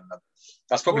watch it again.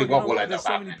 That's probably what will end up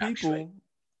happening. Actually,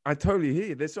 I totally hear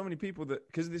you. There's so many people that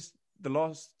because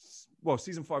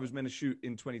season 5 was meant to shoot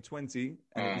in 2020,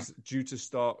 and it was due to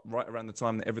start right around the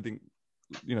time that everything,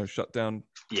 shut down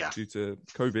due to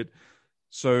COVID.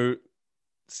 So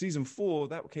season 4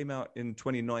 that came out in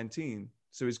 2019,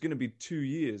 so it's going to be 2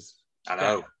 years. I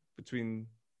know. Between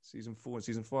season 4 and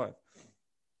season 5.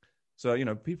 So,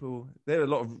 there are a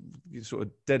lot of sort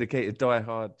of dedicated,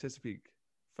 diehard Chesapeake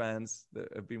fans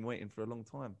that have been waiting for a long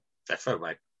time.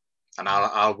 Definitely. And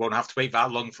I won't have to wait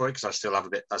that long for it, because I still have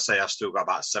I've still got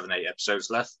about 7-8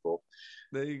 episodes left. But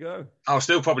there you go. I'll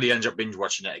still probably end up binge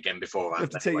watching it again before that. You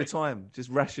have to take your time. Just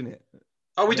ration it.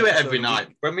 Oh, we do it every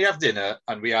night. When we have dinner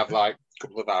and we have like a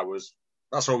couple of hours,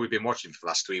 that's all we've been watching for the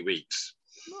last 3 weeks.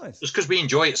 Nice. Just because we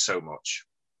enjoy it so much.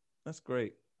 That's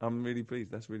great. I'm really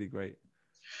pleased. That's really great.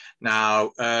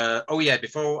 Now,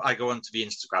 before I go on to the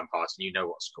Instagram part, and you know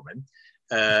what's coming,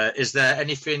 is there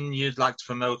anything you'd like to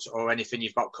promote or anything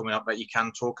you've got coming up that you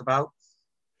can talk about?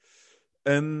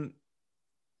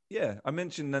 Yeah, I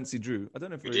mentioned Nancy Drew. I don't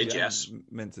know if I'm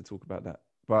meant to talk about that.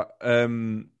 But,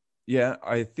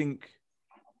 I think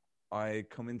I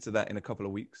come into that in a couple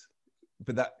of weeks.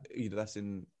 But that's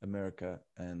in America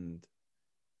and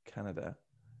Canada.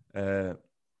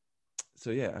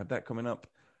 So I have that coming up.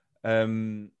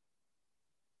 I'm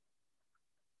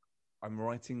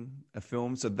writing a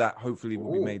film, so that hopefully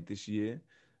will be made this year.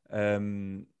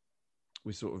 We're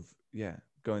sort of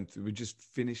going through. We just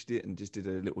finished it and just did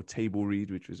a little table read,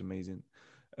 which was amazing.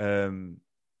 That's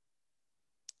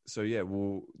in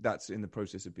the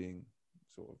process of being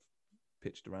sort of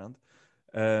pitched around.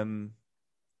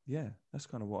 That's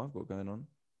kind of what I've got going on.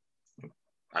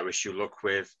 I wish you luck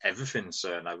with everything,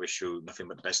 sir, and I wish you nothing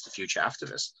but the best of the future after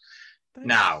this. Thanks.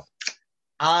 Now,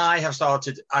 I have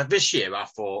started this year. I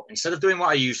thought, instead of doing what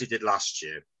I usually did last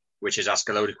year, which is ask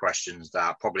a load of questions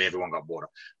that probably everyone got bored of,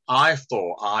 I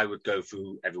thought I would go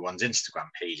through everyone's Instagram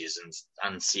pages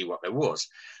and see what there was.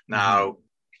 Now,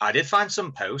 I did find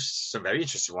some posts, some very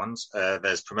interesting ones.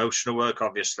 There's promotional work,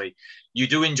 obviously. You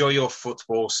do enjoy your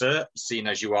football, sir, seeing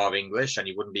as you are English, and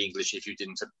you wouldn't be English if you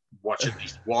didn't watch at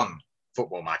least one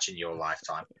football match in your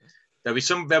lifetime. There'll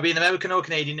be an American or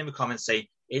Canadian in the comments saying,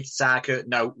 it's soccer.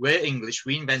 No, we're English.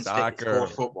 We invented it. It's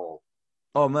called football.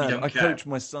 Oh, man, I coach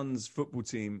my son's football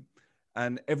team,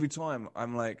 and every time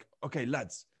I'm like, okay,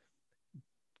 lads,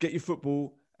 get your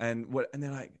football. And they're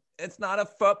like, it's not a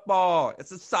football.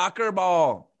 It's a soccer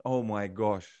ball. Oh, my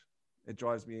gosh. It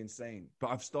drives me insane.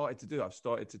 But I've started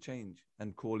to change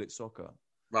and call it soccer.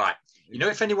 Right. You know,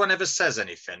 if anyone ever says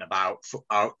anything about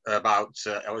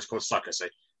it's called soccer, say,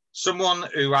 someone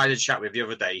who I did chat with the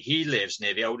other day, he lives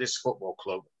near the oldest football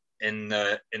club in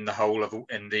the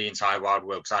entire wide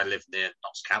world, because I live near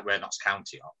Notts County, where Notts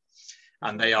County are,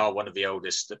 and they are one of the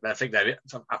oldest. I think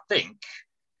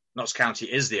Notts County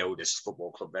is the oldest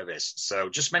football club there is. So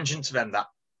just mention to them that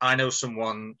I know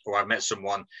someone, or I've met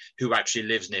someone who actually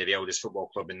lives near the oldest football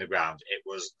club in the ground. It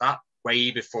was that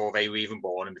way before they were even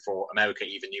born and before America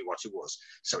even knew what it was.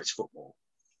 So it's football.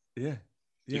 Yeah.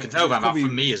 You can tell that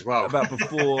from me as well. About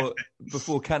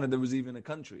before Canada was even a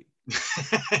country.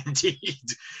 Indeed.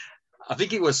 I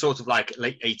think it was sort of like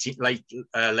late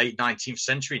 19th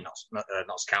century.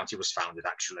 Notts County was founded,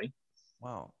 actually.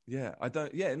 Wow. Yeah.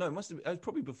 It must have been. It was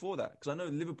probably before that, because I know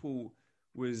Liverpool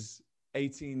was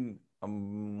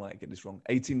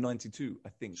 1892, I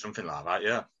think. Something like that,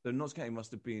 yeah. So Notts County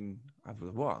must have been,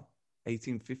 what,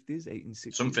 1850s,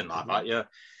 1860s? Something like that, yeah.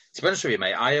 To be honest with you,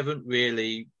 mate, I haven't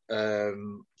really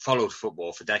followed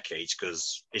football for decades,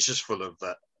 because it's just full of,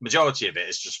 majority of it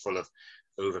is just full of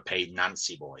overpaid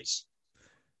Nancy boys.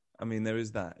 I mean, there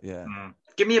is that, yeah.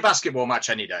 Give me a basketball match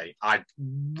any day. I'd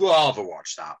rather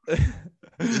watch that.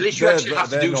 At least you actually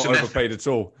have to do some effort. Overpaid at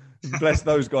all. Bless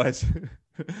those guys.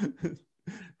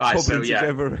 Right,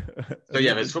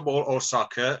 there's football or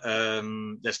soccer.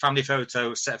 There's family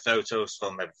photos, set photos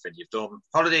from everything you've done,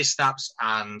 holiday snaps,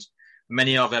 and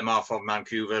many of them are from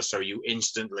Vancouver. So you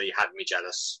instantly had me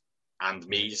jealous and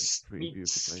me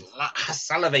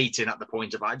salivating at the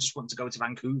point of I just want to go to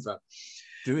Vancouver.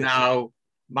 Do it. Now,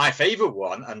 my favourite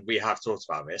one, and we have talked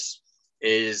about this,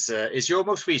 is your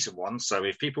most recent one. So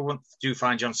if people do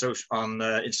find you on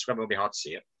Instagram, it'll be hard to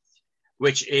see it.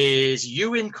 Which is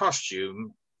you in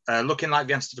costume, looking like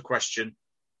the answer to the question: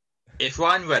 if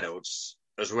Ryan Reynolds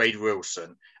as Wade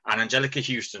Wilson and Angelica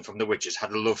Houston from The Witches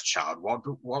had a love child,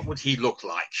 what would he look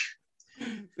like?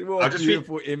 What a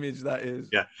beautiful image that is.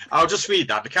 Yeah, I'll just read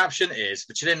that. The caption is: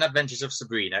 "The Chilling Adventures of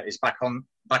Sabrina is back on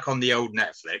the old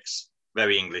Netflix."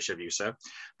 Very English of you, sir.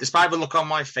 "Despite the look on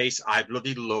my face, I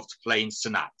bloody loved playing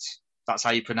Senat." That's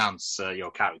how you pronounce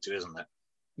your character, isn't it?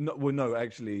 No,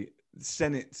 actually,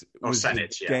 Senate was the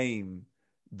game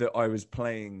that I was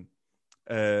playing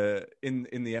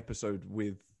in the episode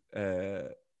with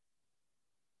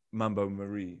Mambo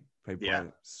Marie, played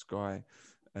by Sky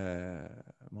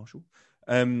Marshall.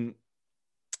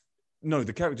 No,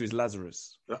 the character is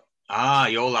Lazarus.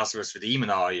 You're Lazarus the Demon,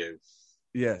 are you?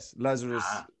 Yes, Lazarus.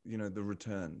 The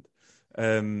returned.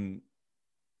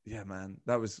 Yeah, man,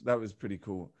 that was pretty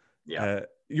cool. Yeah,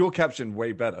 your caption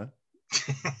way better.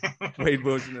 Wade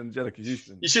Wilson and Angelica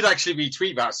Houston. You should actually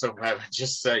retweet that somewhere and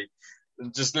just say,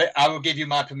 I will give you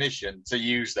my permission to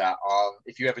use that on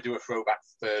if you ever do a Throwback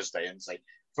Thursday and say,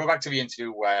 throwback to the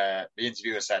interview where the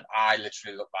interviewer said, "I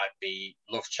literally look like the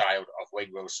love child of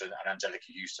Wade Wilson and Angelica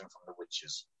Houston from The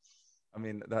Witches." I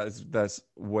mean, that's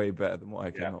way better than what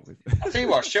I came up with. I'll tell you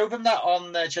what, show them that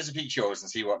on Chesapeake Shores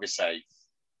and see what they say.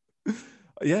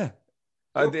 Yeah.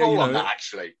 On that,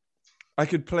 actually. I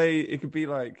could play, it could be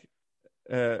like,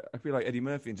 I could be like Eddie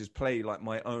Murphy and just play like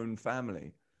my own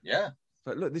family. Yeah.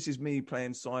 Like, look, this is me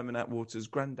playing Simon Atwater's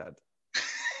granddad.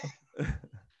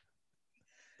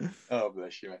 Oh,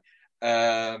 bless you.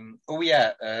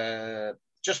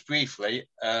 Just briefly,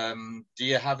 do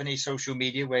you have any social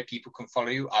media where people can follow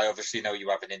you? I obviously know you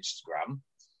have an Instagram.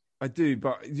 I do,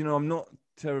 but, I'm not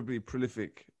terribly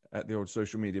prolific at the old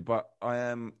social media, but I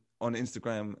am on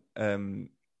Instagram,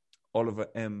 Oliver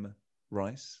M.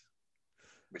 Rice.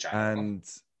 Which I know. And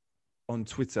on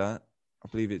Twitter, I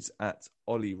believe it's at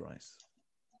Ollie Rice.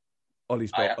 Ollie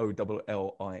spelled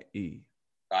O-L-L-I-E.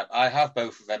 I have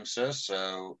both of them, sir.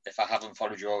 So if I haven't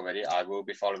followed you already, I will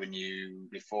be following you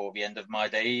before the end of my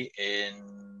day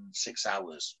in 6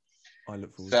 hours. I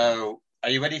look forward to it. Are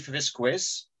you ready for this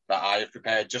quiz that I have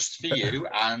prepared just for you?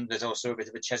 And there's also a bit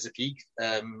of a Chesapeake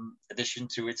addition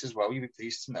to it as well. You'll be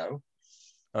pleased to know.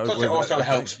 Because it also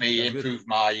helps me improve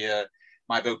my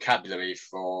my vocabulary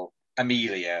for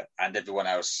Amelia and everyone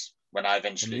else when I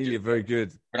eventually Amelia, very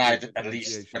good. When I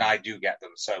do get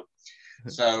them.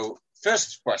 So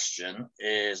first question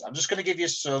is, I'm just going to give you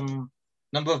some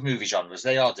number of movie genres.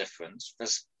 They are different.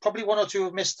 There's probably one or two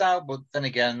I've missed out, but then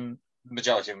again, the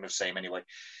majority of them are the same anyway.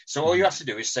 So all you have to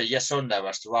do is say yes or no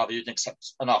as to whether you'd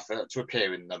accept an offer to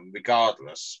appear in them,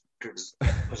 regardless, because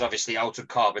obviously Altered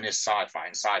Carbon is sci-fi,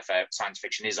 and sci-fi science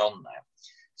fiction is on there.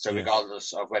 So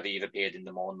regardless of whether you've appeared in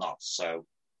them or not. So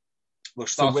we'll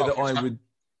start off with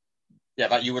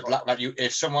that you would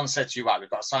if someone said to you, right, we've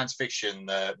got a science fiction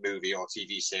movie or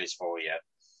TV series for you,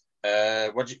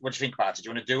 what do you think about it? Do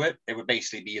you want to do it? It would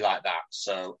basically be like that.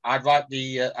 So I'd write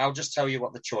I'll just tell you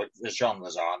what the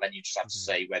genres are, and then you just have to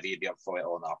say whether you'd be up for it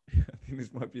or not. I think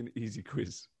this might be an easy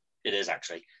quiz. It is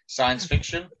actually. Science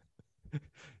fiction?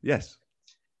 Yes.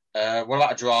 What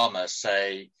about a drama?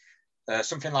 Say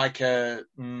something like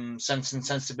Sense and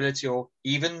Sensibility, or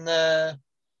even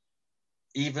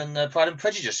Pride and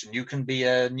Prejudice, and you can be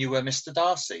a newer Mr.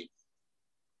 Darcy.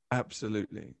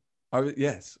 Absolutely.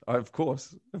 Yes, of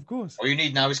course. All you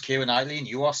need now is Keira Knightley, and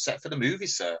you are set for the movie,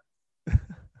 sir.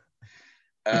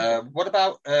 What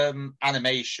about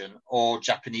animation or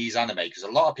Japanese anime? Because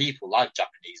a lot of people like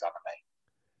Japanese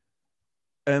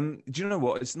anime. Do you know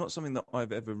what? It's not something that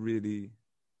I've ever really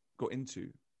got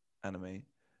into, anime.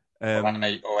 Or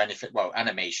anime or anything. Well,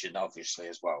 animation, obviously,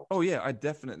 as well. Oh, yeah,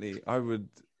 I would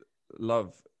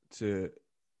love to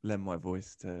lend my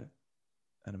voice to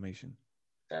animation.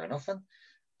 Fair enough, then.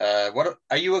 What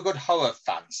are you a good horror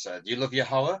fan, sir? Do you love your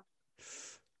horror?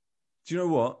 Do you know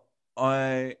what?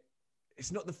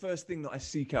 It's not the first thing that I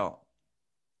seek out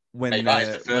when that is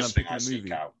the first thing I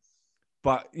seek out.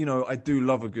 But I do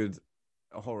love a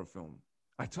horror film.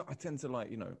 I tend to like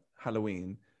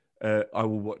Halloween. I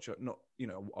will watch I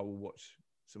will watch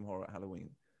some horror at Halloween.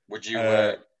 Would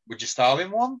you star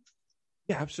in one?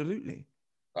 Yeah, absolutely.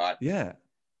 Right. Yeah.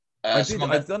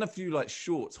 I've done a few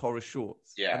horror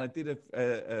shorts. Yeah. And I did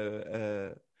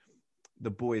The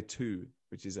Boy 2,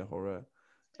 which is a horror.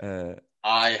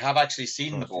 I have actually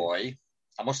seen The Boy.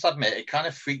 I must admit, it kind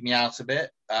of freaked me out a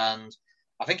bit. And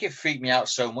I think it freaked me out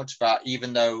so much that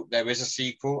even though there is a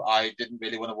sequel, I didn't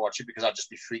really want to watch it because I'd just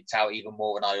be freaked out even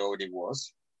more than I already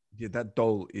was. Yeah, that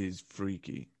doll is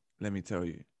freaky. Let me tell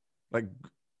you. Like,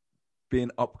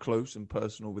 being up close and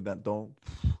personal with that doll,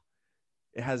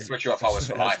 it has... It's what you off hours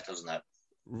for life, doesn't it?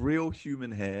 Real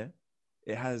human hair.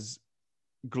 It has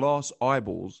glass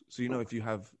eyeballs. So, if you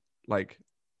have,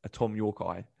 a Tom York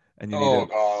eye, and you Oh need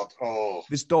God! Oh,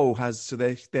 this doll has, so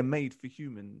they're made for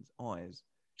humans' eyes.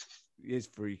 It's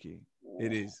freaky.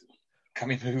 It is. Can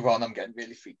we move on? I'm getting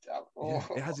really freaked out. Oh,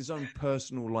 Yeah. It has its own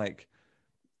personal like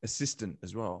assistant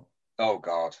as well, oh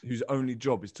God! whose only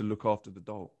job is to look after the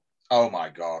doll. Oh my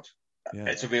God! Yeah,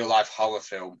 It's a real life horror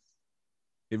film.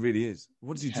 it really is.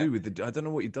 What does he do with the? I don't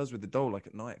know what he does with the doll. Like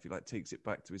at night, if he like takes it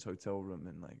back to his hotel room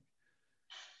and like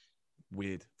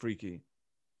weird, freaky.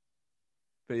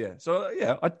 But yeah, so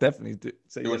yeah, I'd definitely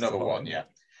say Do yes to another horror. one,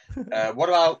 yeah. What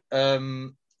about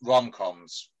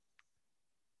rom-coms?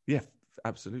 Yeah,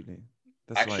 absolutely.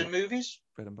 That's Action like movies?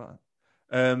 bread and butter.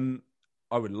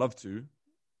 I would love to.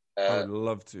 I Uh, would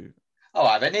love to. all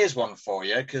right, then here's one for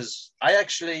you, because I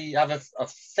actually have a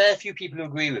fair few people who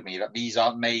agree with me that these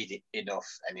aren't made enough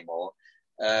anymore.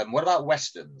 What about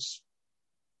westerns?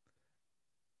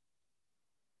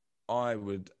 I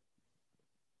would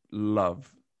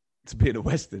love to be in a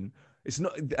western. It's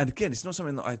not, and again, it's not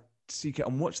something that I seek out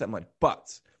and watch that much.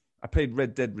 But I played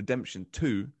Red Dead Redemption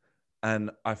 2,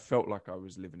 and I felt like I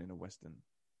was living in a western.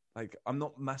 Like I'm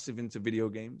not massive into video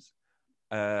games.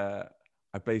 I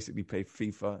basically play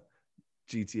FIFA,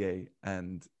 GTA,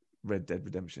 and Red Dead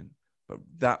Redemption. But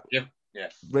that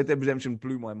Red Dead Redemption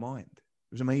blew my mind.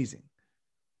 It was amazing.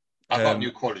 I've got a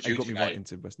new Call of Duty. It got me right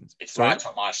into westerns. It's right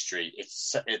up my street.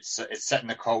 It's set in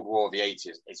the Cold War of the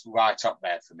 80s. It's right up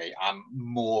there for me. I'm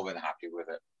more than happy with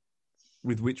it.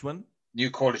 With which one?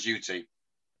 New Call of Duty.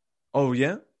 Oh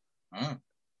yeah. Mm.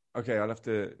 Okay, I'll have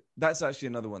to. That's actually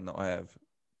another one that I have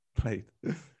played.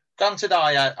 Granted,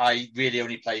 I really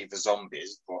only play the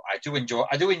zombies, but I do enjoy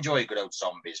a good old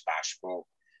zombies bash. But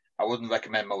I wouldn't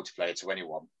recommend multiplayer to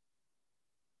anyone.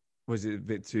 Was it a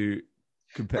bit too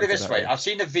Put it this way, I've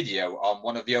seen a video on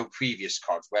one of the old previous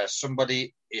CODs where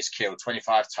somebody is killed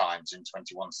 25 times in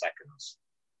 21 seconds.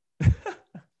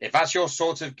 If that's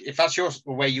the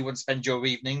way you would spend your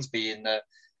evenings, being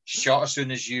shot as soon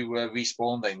as you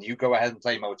respawn, then you go ahead and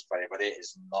play multiplayer, but it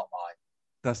is not mine.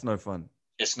 That's no fun.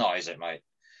 It's not, is it, mate?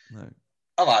 No.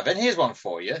 All right, then here's one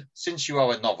for you. Since you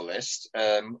are a novelist,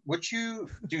 would you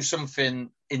do something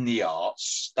in the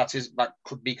arts that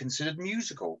could be considered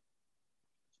musical?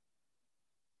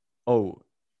 Oh,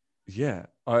 yeah.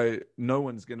 No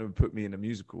one's going to put me in a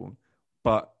musical,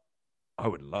 but I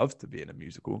would love to be in a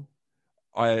musical.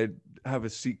 I have a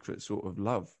secret sort of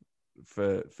love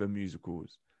for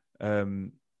musicals.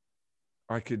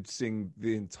 I could sing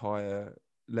the entire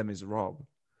Les Miserables,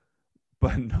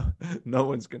 but no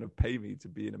one's going to pay me to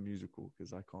be in a musical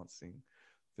because I can't sing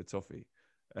for toffee.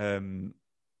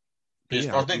 Pierce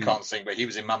Brosnan can't sing, but he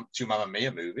was in two Mamma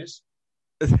Mia movies.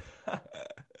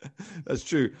 That's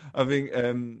true. I think,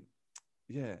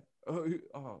 yeah.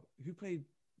 Who played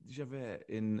Javert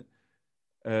in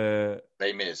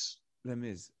Les Mis? Les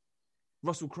Mis.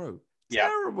 Russell Crowe. Yeah.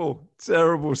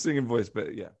 Terrible singing voice,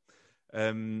 but yeah.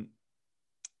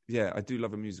 Yeah, I do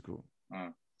love a musical.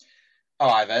 Mm. All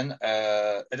right, then.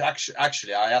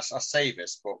 Actually, I say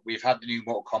this, but we've had the new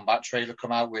Mortal Kombat trailer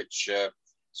come out, which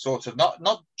sort of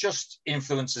not just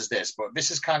influences this, but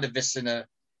this is kind of this in a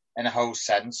whole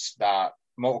sense that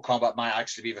Mortal Kombat might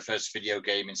actually be the first video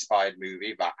game inspired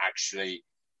movie that actually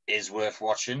is worth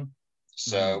watching.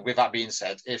 So with that being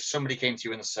said, if somebody came to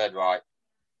you and said, right,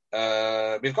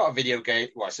 we've got a video game,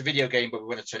 well, it's a video game, but we're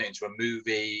going to turn it into a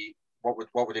movie, what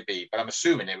would it be? But I'm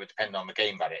assuming it would depend on the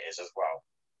game that it is as well.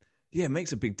 Yeah, it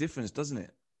makes a big difference, doesn't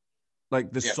it?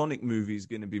 Like the Sonic movie is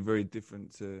going to be very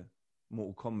different to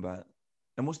Mortal Kombat.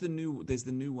 And there's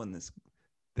the new one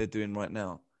they're doing right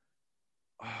now.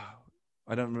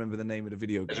 I don't remember the name of the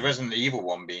video game. There's a Resident Evil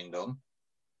one being done.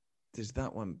 There's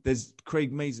that one. There's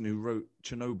Craig Mazin, who wrote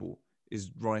Chernobyl,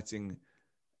 is writing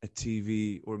a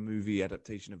TV or a movie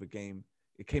adaptation of a game.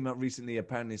 It came out recently.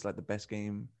 Apparently, it's like the best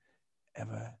game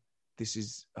ever. This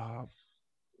is... I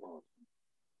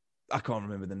can't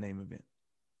remember the name of it.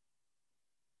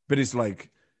 But it's like...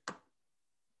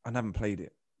 I haven't played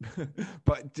it.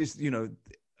 But just, an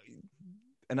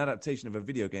adaptation of a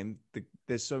video game,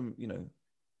 there's so,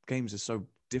 games are so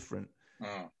different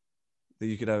that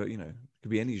you could have, could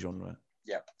be any genre.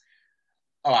 Yeah.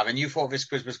 All right, and you thought this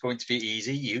quiz was going to be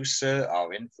easy. You, sir,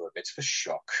 are in for a bit of a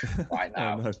shock right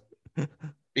now. Because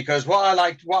because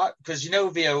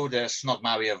the old Snod,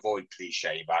 Marry, Avoid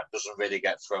cliche that doesn't really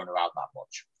get thrown around that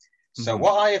much. So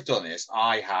what I have done is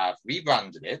I have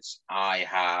rebranded it. I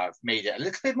have made it a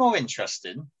little bit more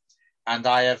interesting, and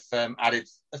I have added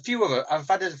a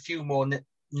few more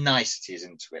niceties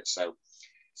into it.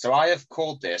 So I have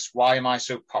called this "Why Am I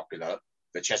So Popular?"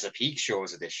 the Chesapeake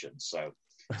Shores edition. So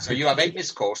you have 8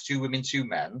 missed calls, 2 women, 2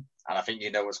 men, and I think you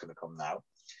know what's going to come now.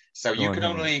 So you can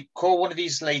only call one of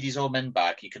these ladies or men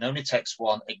back. You can only text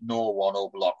one, ignore one, or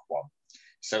block one.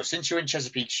 So since you're in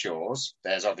Chesapeake Shores,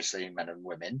 there's obviously men and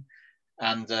women.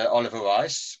 And Oliver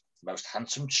Rice, most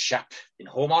handsome chap in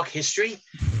Hallmark history.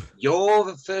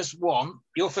 Your first one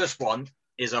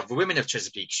is of the women of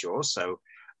Chesapeake Shores. So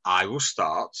I will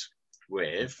start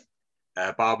with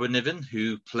Barbara Niven,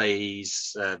 who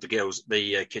plays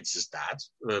the kids' dad.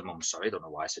 Mum, sorry, I don't know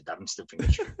why I said dad. I'm still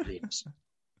thinking Williams.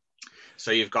 So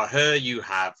you've got her, you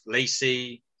have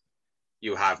Lacey,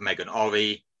 you have Megan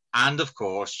Orry, and of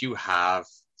course you have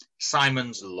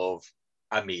Simon's love,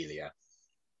 Amelia.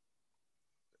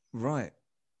 Right.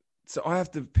 So I have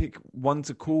to pick one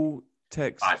to call,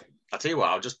 text. I'll tell you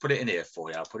what, I'll just put it in here for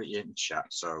you. I'll put it in chat.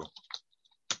 So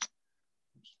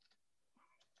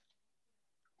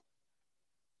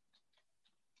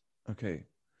okay.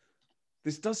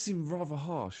 This does seem rather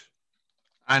harsh.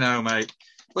 I know, mate.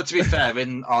 But to be fair,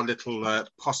 in our little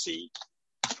posse,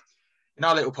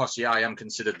 I am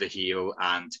considered the heel,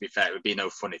 and to be fair, it would be no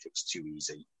fun if it was too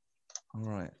easy. All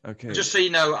right, okay. Just so you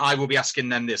know, I will be asking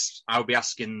them this. I will be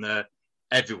asking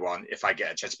everyone, if I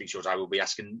get a Chesapeake Shores, I will be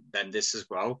asking them this as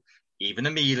well, even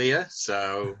Amelia.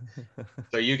 So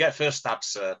you get first stab,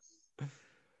 sir.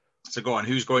 So go on,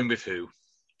 who's going with who?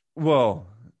 Well,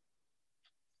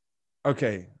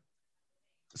 okay.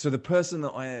 So the person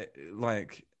that I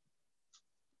like...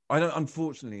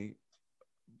 Unfortunately,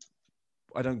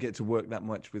 I don't get to work that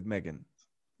much with Megan.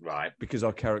 Right. Because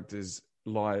our characters'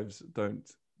 lives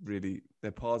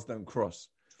their paths don't cross.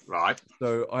 Right.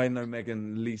 So I know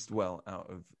Megan least well out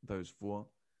of those four.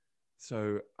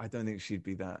 So I don't think she'd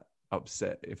be that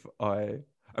upset if I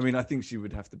think she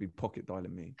would have to be pocket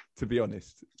dialing me, to be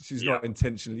honest. She's not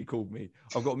intentionally called me.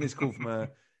 I've got a missed call from her.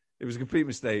 It was a complete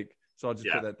mistake. So I'll just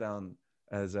put that down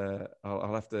as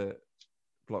I'll have to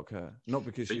block her. Not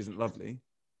because she isn't lovely.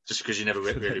 Just because you never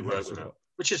really work with her,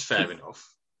 which is fair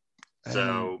enough.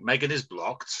 So Megan is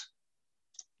blocked.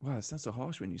 Wow, it sounds so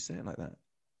harsh when you say it like that.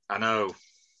 I know.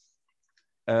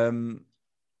 Do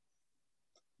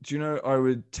you know I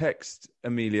would text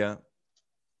Amelia?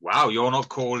 Wow, you're not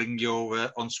calling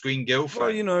your on-screen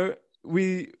girlfriend. Well,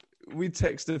 we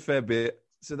text a fair bit,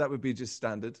 so that would be just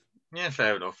standard. Yeah,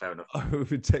 fair enough. I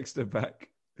would text her back.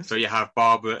 So you have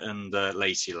Barbara and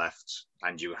Lacey left,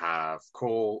 and you have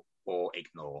call or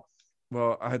ignore.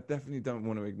 Well, I definitely don't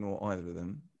want to ignore either of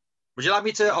them. Would you like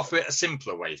me to offer it a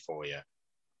simpler way for you?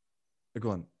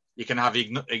 Go on. You can have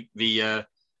the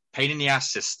pain in the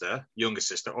ass sister, younger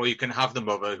sister, or you can have the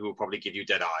mother who will probably give you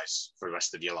dead eyes for the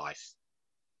rest of your life.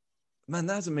 Man,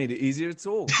 that hasn't made it easier at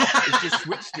all. It's just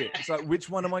switched it. It's like, which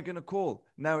one am I going to call?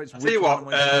 Now it's which one am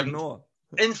I going to ignore?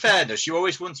 In fairness, you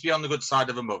always want to be on the good side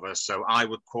of a mother, so I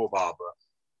would call Barbara.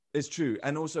 It's true.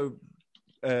 And also,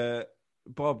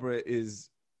 Barbara is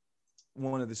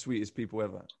one of the sweetest people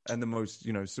ever and the most,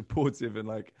 supportive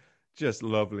and just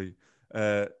lovely.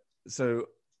 So,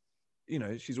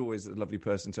 she's always a lovely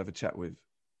person to have a chat with.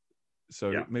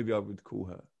 So maybe I would call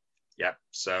her. Yeah.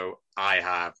 So I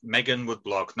have Megan would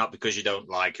block, not because you don't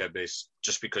like her, but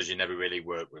just because you never really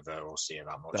work with her or see her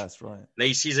that much. That's right.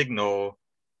 Lacey's ignore.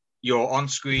 Your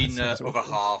on-screen other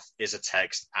half is a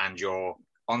text, and your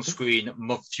on-screen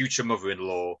future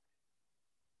mother-in-law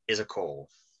is a call.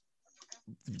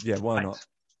 Yeah, why not?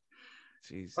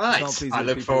 Jeez. Right. I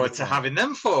look forward to having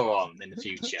them four on in the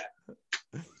future.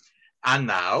 And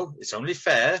now it's only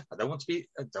fair. I don't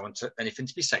want anything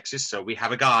to be sexist, so we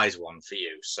have a guy's one for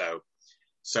you. So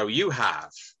you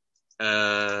have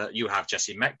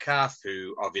Jesse Metcalf,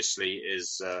 who obviously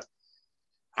is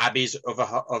Abby's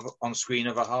on-screen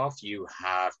other half. You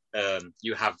have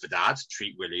the dad,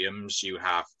 Treat Williams. You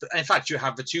have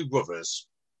the two brothers.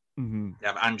 Mm-hmm. You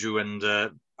have Andrew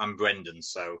and Brendan.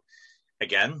 So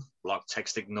again, block,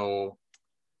 text, ignore.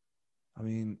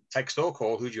 Text or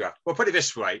call. Who do you have? Well, put it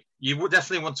this way: you would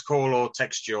definitely want to call or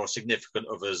text your significant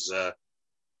other's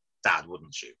dad,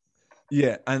 wouldn't you?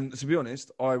 Yeah, and to be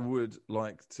honest, I would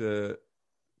like to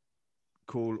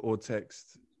call or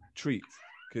text Treat,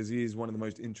 because he is one of the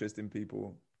most interesting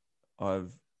people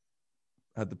I've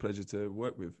had the pleasure to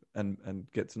work with and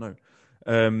get to know.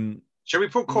 Shall we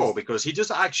put call, because he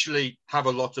does actually have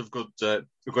a lot of good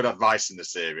advice in the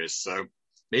series, so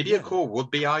maybe a call would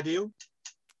be ideal.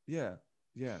 Yeah.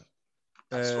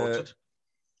 That's sorted.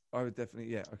 I would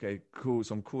definitely, okay, cool.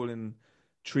 So I'm calling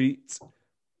Treat.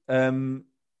 The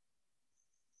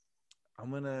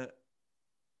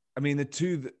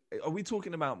two, are we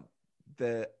talking about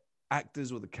the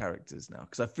actors or the characters now?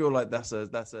 Because I feel like that's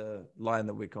a line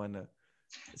that we're kind of...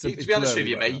 To be honest with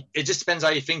you, mate, it just depends how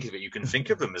you think of it. You can think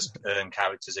of them as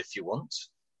characters if you want.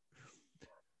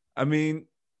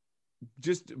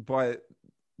 Just by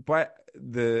by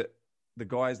the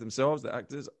guys themselves, the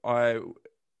actors,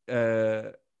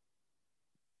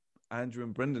 Andrew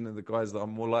and Brendan are the guys that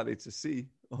I'm more likely to see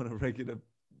on a regular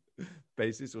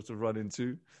basis or to run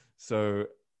into. So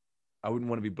I wouldn't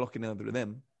want to be blocking either of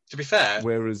them. To be fair,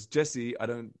 whereas Jesse, I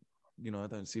don't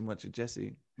see much of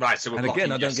Jesse. Right. So and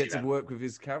again, I don't Jesse, get to work with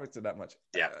his character that much.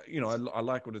 Yeah. I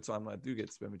like all the time I do get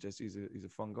to spend with Jesse. He's a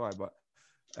fun guy, but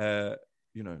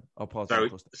I'll pass.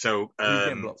 So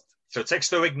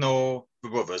text or ignore the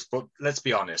brothers. But let's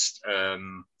be honest.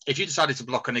 If you decided to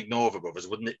block and ignore the brothers,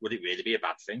 would it really be a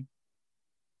bad thing?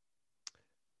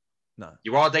 No.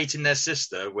 You are dating their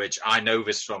sister, which I know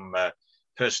this from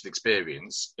personal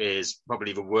experience is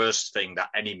probably the worst thing that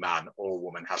any man or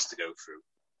woman has to go through.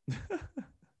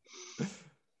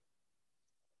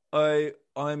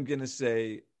 I'm gonna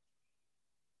say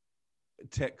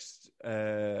text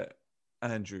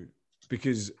Andrew,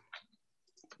 because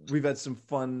we've had some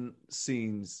fun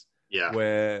scenes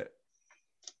where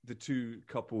the two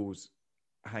couples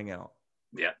hang out.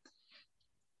 Yeah.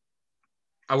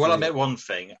 I will admit one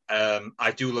thing.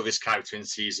 I do love his character in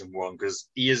season 1 because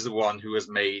he is the one who has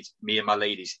made me and my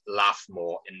ladies laugh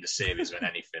more in the series than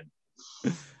anything.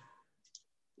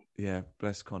 Yeah,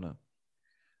 bless Connor.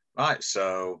 Right,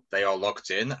 so they are locked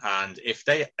in, and if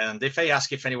they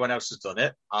ask if anyone else has done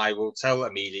it, I will tell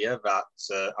Amelia that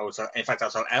I'll tell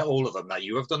all of them that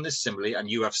you have done this similarly, and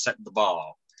you have set the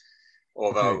bar.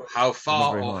 Although how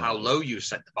far or how low you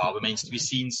set the bar remains to be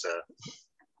seen, sir.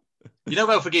 You know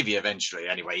they'll forgive you eventually,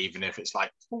 anyway, even if it's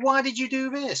like, well, why did you do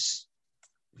this?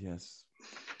 Yes.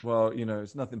 Well,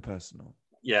 it's nothing personal.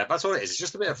 Yeah, that's all it is. It's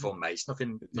just a bit of fun, mate. It's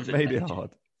nothing. You made it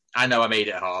hard. I know I made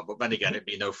it hard, but then again, it'd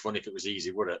be no fun if it was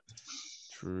easy, would it?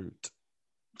 True.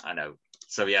 I know.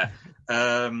 So yeah.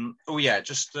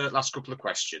 Just the last couple of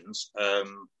questions.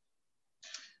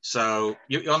 So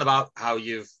you're on about how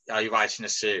you're writing a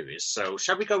series. So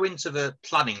shall we go into the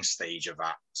planning stage of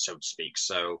that, so to speak?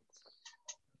 So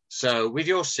with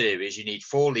your series, you need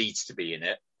 4 leads to be in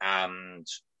it, and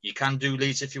you can do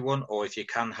leads if you want, or if you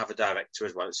can have a director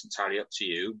as well. It's entirely up to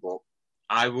you. But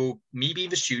I will, me being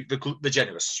the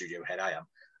generous studio head I am,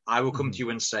 I will come to you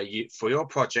and say, for your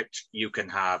project, you can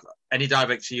have any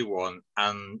director you want,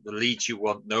 and the leads you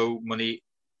want. No money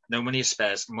is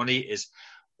spares. Money is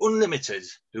unlimited.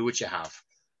 Who would you have?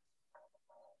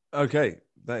 Okay,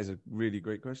 that is a really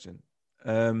great question.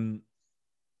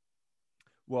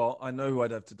 Well, I know who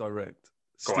I'd have to direct.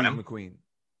 Steve McQueen.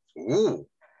 Ooh.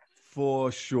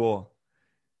 For sure.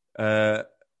 Yeah,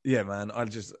 man. I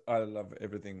love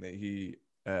everything that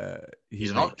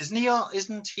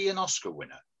isn't he an Oscar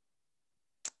winner?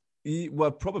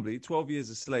 Well, probably 12 Years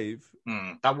a Slave.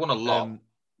 That won a lot.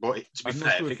 But to be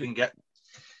fair, if it can get...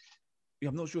 Yeah,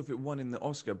 I'm not sure if it won in the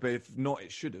Oscar, but if not,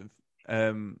 it should have.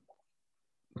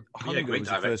 Hunger was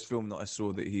the first film that I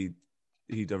saw that he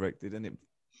directed, and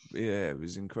it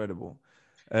was incredible.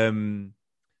 And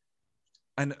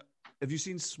have you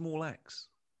seen Small Axe?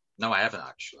 No, I haven't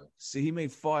actually. See, he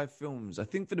made 5 films, I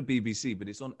think for the BBC, but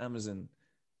it's on Amazon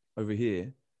over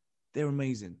here. They're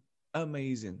amazing.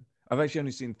 Amazing. I've actually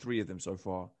only seen 3 of them so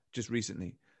far, just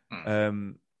recently. But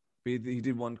he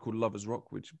did one called Lovers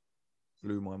Rock, which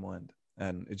blew my mind.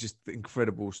 And it's just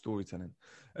incredible storytelling.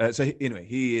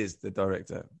 He is the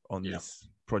director on this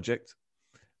project.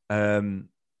 And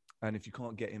if you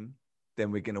can't get him,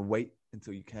 then we're going to wait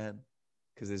until you can,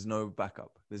 because there's no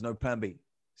backup. There's no plan B.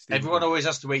 Everyone always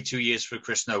has to wait 2 years for a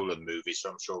Chris Nolan movie, so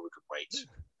I'm sure we could wait.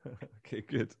 Okay,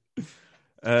 good.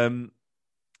 And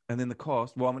then the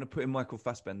cast, well, I'm going to put in Michael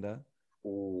Fassbender.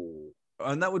 Ooh.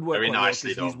 And that would work very quite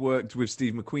nicely. Well, he's worked with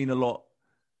Steve McQueen a lot.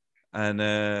 And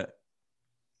I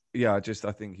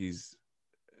think he's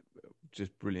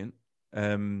just brilliant.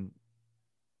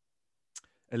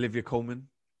 Olivia Colman.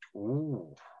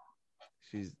 Ooh.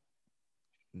 She's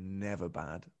never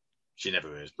bad. She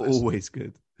never is. Always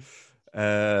good.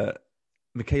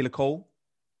 Michaela Cole.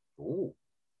 Ooh.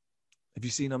 Have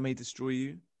you seen I May Destroy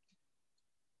You?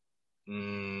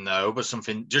 No, but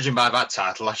judging by that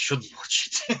title, I should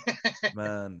watch it.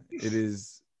 Man, it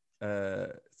is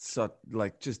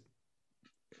just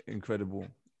incredible.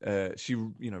 She,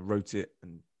 wrote it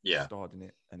and starred in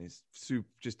it, and it's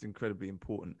just incredibly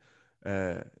important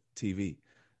TV,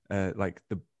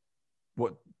 the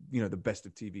best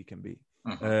of TV can be.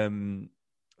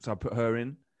 So I put her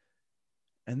in,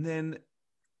 and then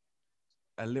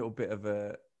a little bit of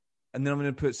and then I'm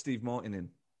going to put Steve Martin in.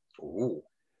 Ooh.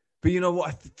 But you know what?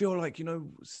 I feel like,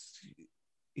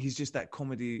 he's just that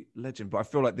comedy legend. But I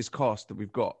feel like this cast that we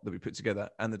put together,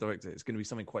 and the director, it's going to be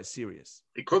something quite serious.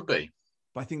 It could be.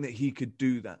 But I think that he could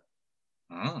do that.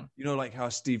 Like how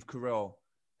Steve Carell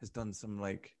has done some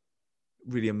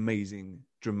really amazing,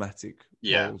 dramatic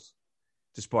roles,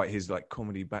 despite his like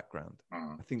comedy background.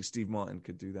 I think Steve Martin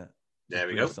could do that. There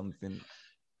we go. Something.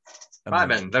 Right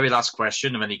then, very last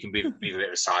question, and then you can be a bit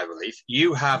of a sigh relief.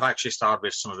 You have actually starred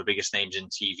with some of the biggest names in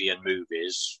TV and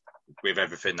movies with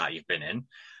everything that you've been in.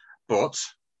 But,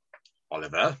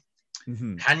 Oliver,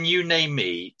 can you name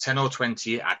me 10 or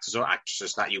 20 actors or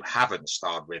actresses that you haven't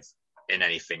starred with in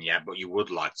anything yet, but you would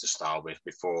like to star with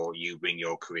before you bring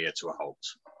your career to a halt?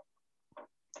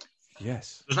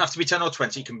 Yes. It doesn't have to be 10 or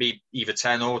 20. It can be either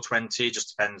 10 or 20. It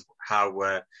just depends how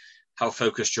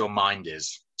focused your mind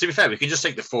is. To be fair, we can just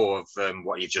take the 4 of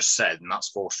what you've just said, and that's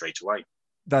 4 straight away.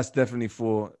 That's definitely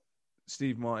 4.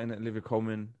 Steve Martin, Olivia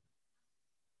Colman,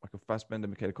 Michael Fassbender,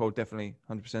 Michaela Cole, definitely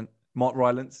 100%. Mark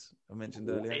Rylance, I mentioned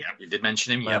earlier. Yeah, you did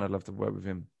mention him. Man, I'd love to work with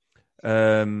him.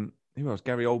 Who else?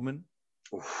 Gary Oldman.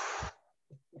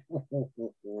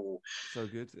 So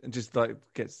good, and just like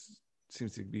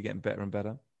seems to be getting better and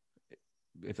better,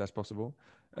 if that's possible.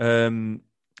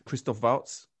 Christoph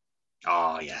Waltz.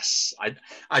 Oh yes,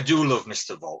 I do love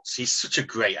Mr. Waltz. He's such a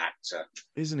great actor,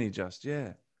 isn't he? Just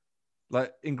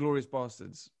like Inglourious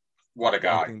Bastards. What a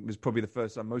guy! I think it was probably the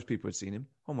first time most people had seen him.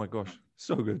 Oh my gosh,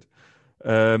 so good.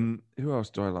 Who else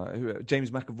do I like?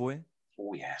 James McAvoy.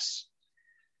 Oh yes.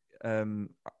 I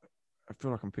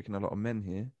feel like I'm picking a lot of men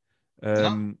here.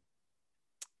 Do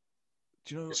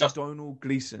you know Donald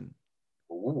Gleason?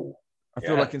 Ooh, I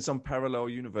feel like in some parallel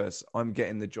universe, I'm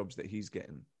getting the jobs that he's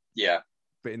getting. Yeah.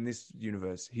 But in this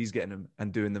universe, he's getting them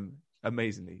and doing them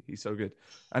amazingly. He's so good.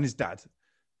 And his dad.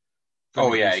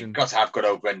 Brendan Gleeson. You got to have good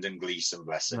old Brendan Gleeson,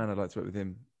 bless him. Man, I'd like to work with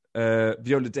him.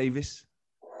 Viola Davis.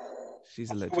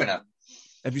 She's a legend. Winner.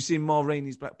 Have you seen Ma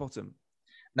Rainey's Black Bottom?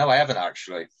 No, I haven't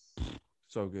actually.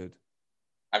 So good.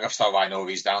 I'm going to start writing all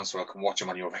these down so I can watch them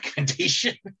on your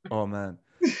recommendation. Oh, man.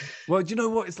 Well, do you know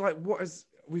what? It's like,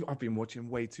 I've been watching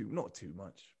not too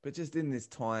much, but just in this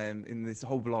time, in this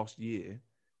whole last year,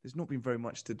 there's not been very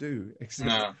much to do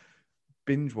except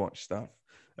binge watch stuff.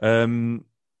 Who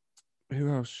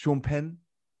else? Sean Penn.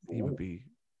 He would be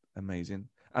amazing.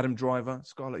 Adam Driver,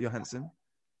 Scarlett Johansson.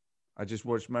 I just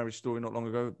watched Marriage Story not long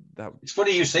ago. It's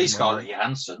funny you say Scarlett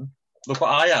Johansson. Look what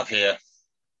I have here.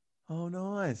 Oh,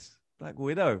 nice. Black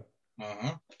Widow. Mm-hmm.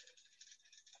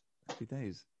 Happy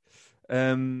days.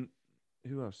 Who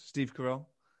else? Steve Carell.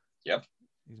 Yep.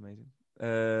 He's amazing.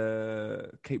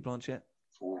 Cate Blanchett.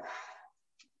 Ooh.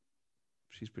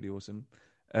 She's pretty awesome.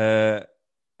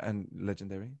 And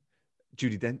legendary.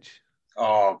 Judi Dench.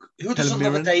 Oh, who doesn't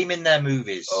love a dame in their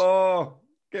movies? Oh,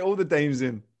 get all the dames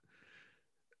in.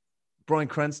 Bryan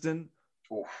Cranston.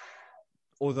 Oof.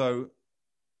 Although,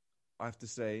 I have to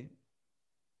say,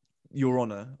 Your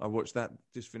Honor, I watched that,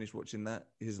 just finished watching that,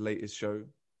 his latest show.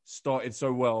 Started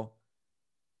so well.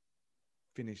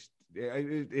 Finished.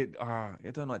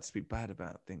 I don't like to speak bad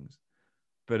about things.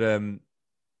 But it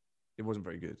wasn't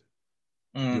very good.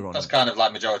 That's kind of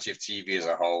like majority of TV as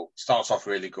a whole. Starts off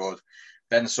really good,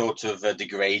 then sort of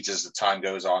degrades as the time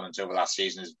goes on until the last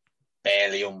season is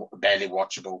barely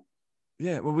watchable.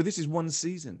 Yeah, well, this is one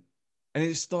season, and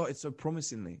it started so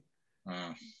promisingly.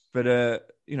 But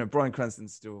Bryan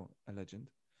Cranston's still a legend.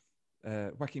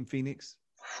 Joaquin Phoenix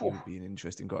would be an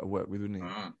interesting guy to work with, wouldn't he?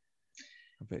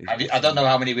 I don't know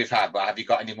how many we've had, but have you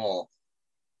got any more?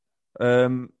 I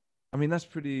mean, that's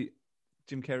pretty.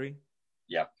 Jim Carrey.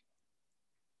 Yeah.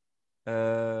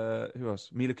 Who else?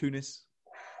 Mila Kunis.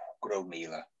 Good old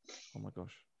Mila. Oh my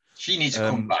gosh. She needs to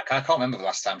come back. I can't remember the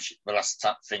last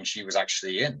thing she was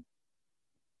actually in.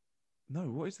 No,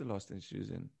 what is the last thing she was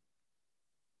in?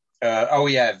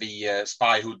 The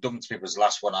Spy Who Dumped Me was the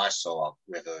last one I saw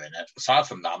with her in it. Aside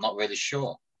from that, I'm not really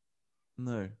sure.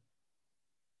 No.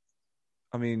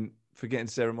 I mean, forgetting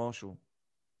Sarah Marshall.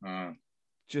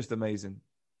 Just amazing.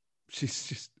 She's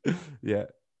just, yeah.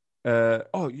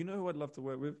 You know who I'd love to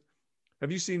work with?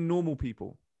 Have you seen Normal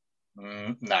People?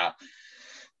 Nah.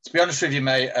 To be honest with you,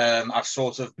 mate, I've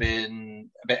sort of been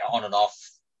a bit on and off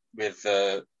with,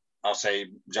 I'll say,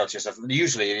 majority of stuff.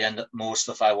 Usually, most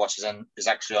stuff I watch is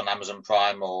actually on Amazon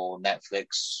Prime or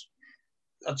Netflix.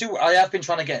 I've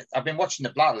been watching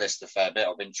The Blacklist a fair bit.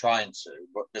 I've been trying to,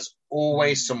 but there's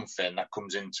always something that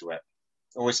comes into it.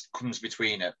 Always comes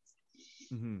between it.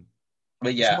 Mm-hmm.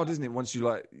 But yeah. It's hard, isn't it? Once you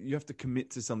have to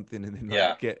commit to something and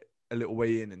then get a little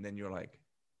way in and then you're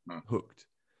hooked.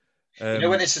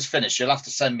 When this is finished, you'll have to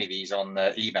send me these on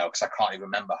email because I can't even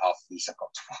remember half of these I've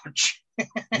got to watch.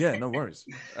 Yeah, no worries.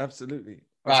 Absolutely.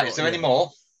 Right, is there any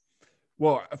more?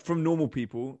 Well, from Normal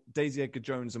People, Daisy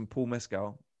Edgar-Jones and Paul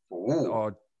Mescal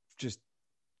are just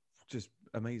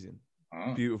amazing.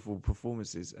 Beautiful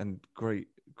performances and great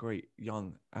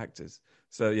young actors.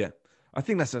 So, yeah, I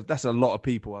think that's a lot of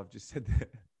people. I've just said that.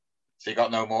 So you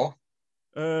got no more?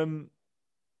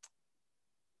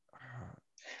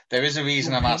 There is a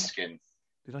reason I'm asking.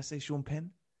 Did I say Sean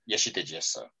Penn? Yes, you did. Yes,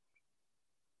 sir.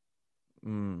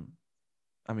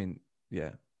 I mean,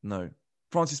 yeah, no.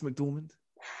 Francis McDormand.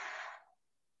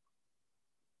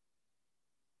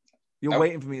 You're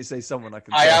waiting for me to say someone I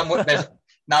can. I am.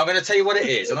 Now I'm going to tell you what it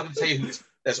is. I'm not going to tell you who.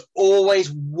 There's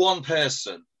always one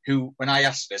person who, when I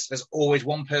ask this, there's always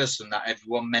one person that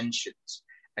everyone mentions,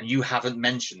 and you haven't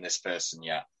mentioned this person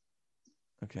yet.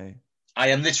 Okay. I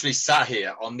am literally sat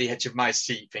here on the edge of my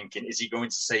seat thinking, is he going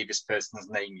to say this person's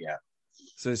name yet?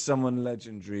 So someone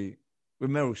legendary with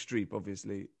Meryl Streep,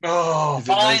 obviously. Oh,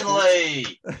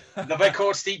 finally! The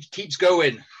record keeps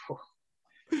going.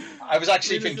 I was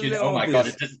actually thinking, oh my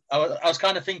God. I was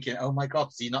kind of thinking, oh my God,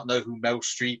 do you not know who Meryl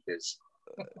Streep is?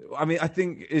 I mean, I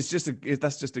think it's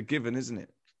that's just a given, isn't it?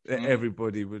 That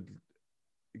everybody would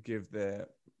give their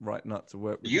right nut to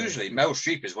work with. Usually, Meryl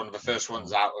Streep is one of the first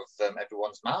ones out of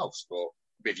everyone's mouths, but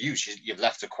with you, you've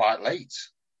left her quite late.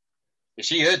 If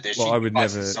she heard this, I would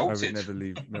never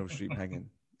leave Meryl Streep hanging.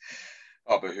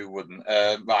 Oh, but who wouldn't?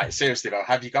 Right, seriously though,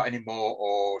 have you got any more,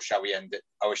 or shall we end it?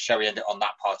 Or shall we end it on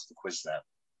that part of the quiz there?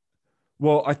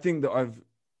 Well, I think that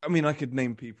I could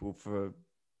name people for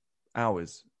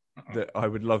hours that I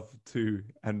would love to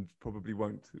and probably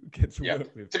won't get to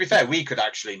work with. To be fair, we could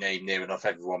actually name near enough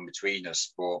everyone between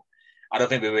us, but I don't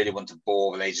think we really want to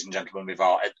bore, ladies and gentlemen, with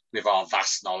our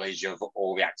vast knowledge of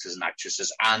all the actors and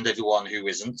actresses and everyone who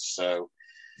isn't. So,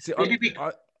 see,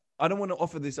 I don't want to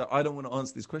offer this. I don't want to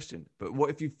answer this question. But what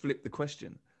if you flip the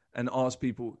question and ask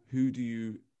people, who do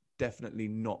you definitely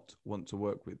not want to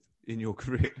work with in your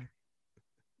career?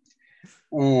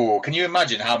 Oh, can you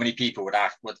imagine how many people would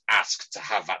ask to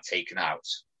have that taken out?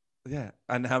 Yeah,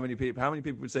 and how many people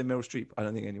would say Meryl Streep? I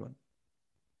don't think anyone.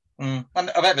 And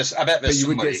I bet there's you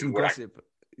would get some gossip.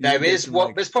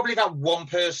 There's probably that one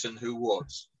person who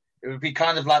would. It would be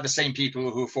kind of like the same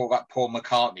people who thought that Paul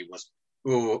McCartney was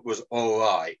all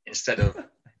right instead of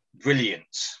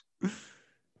brilliant.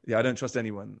 Yeah, I don't trust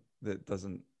anyone that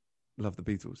doesn't love the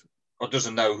Beatles or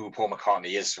doesn't know who Paul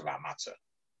McCartney is, for that matter.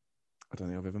 I don't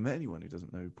think I've ever met anyone who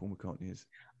doesn't know who Paul McCartney is.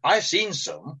 I've seen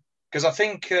some, because I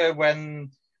think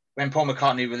when Paul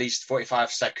McCartney released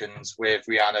 45 Seconds with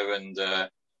Rihanna and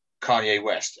Kanye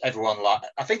West, everyone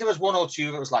I think there was one or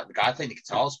two that was like, the guy playing the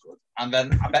guitar's good. And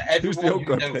then I bet everyone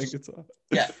who knows,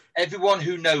 everyone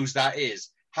who knows that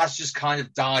has just kind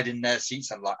of died in their seats.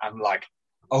 I'm like,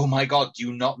 oh my God, do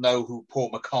you not know who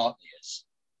Paul McCartney is?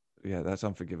 Yeah, that's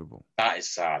unforgivable. That is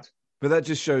sad. But that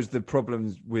just shows the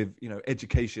problems with,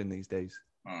 education these days.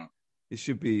 It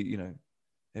should be,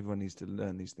 everyone needs to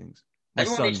learn these things. My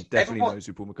son definitely knows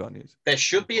who Paul McCartney is. There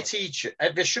should be a teacher,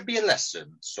 there should be a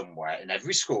lesson somewhere in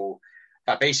every school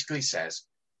that basically says,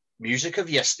 music of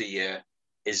yesteryear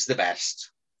is the best.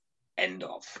 End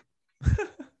of.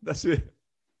 That's it.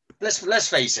 Let's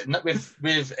face it,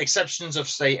 with exceptions of,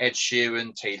 say, Ed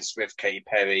Sheeran, Taylor Swift, Katy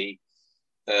Perry,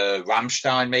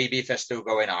 Rammstein, maybe, if they're still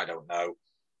going, I don't know.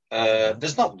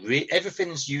 There's not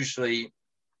everything's usually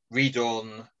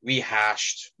redone,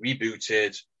 rehashed,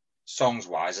 rebooted, songs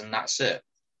wise, and that's it.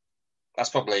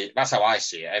 That's how I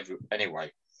see it.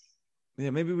 Anyway. Yeah,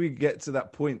 maybe we get to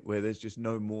that point where there's just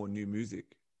no more new music.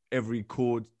 Every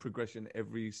chord progression,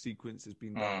 every sequence has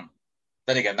been done.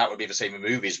 Then again, that would be the same with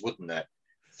movies, wouldn't it?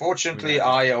 Fortunately,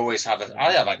 I have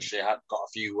actually got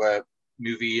a few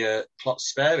movie plots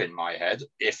spare in my head.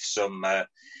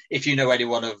 If you know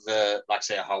anyone of like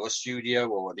say a horror studio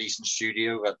or a decent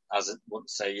studio that has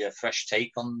a fresh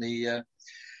take on the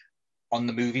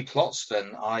movie plots,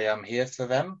 then I am here for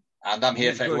them, and I'm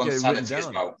here for everyone's sanity as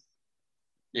well.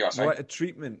 Write a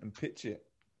treatment and pitch it.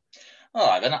 All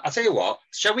right, then I'll tell you what.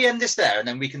 Shall we end this there, and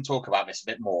then we can talk about this a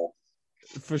bit more?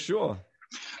 For sure.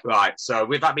 Right. So,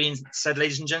 with that being said,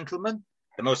 ladies and gentlemen,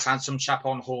 the most handsome chap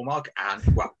on Hallmark, and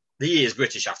he is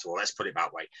British after all, let's put it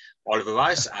that way, Oliver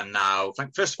Rice. And now,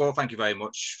 first of all, thank you very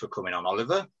much for coming on,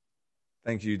 Oliver.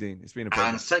 Thank you, Dean. It's been a pleasure.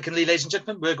 And secondly, ladies and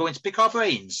gentlemen, we're going to pick our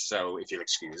brains. So if you'll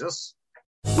excuse us.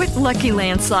 With Lucky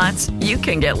Land Slots, you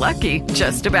can get lucky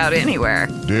just about anywhere.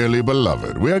 Dearly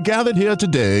beloved, we are gathered here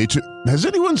today to... Has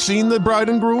anyone seen the bride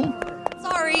and groom?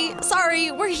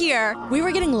 Sorry, we're here. We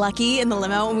were getting lucky in the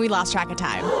limo and we lost track of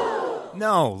time.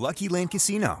 No, Lucky Land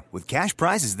Casino, with cash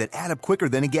prizes that add up quicker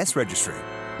than a guest registry.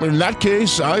 In that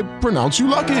case, I pronounce you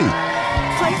lucky.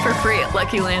 Play for free at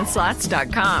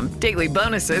LuckyLandSlots.com. Daily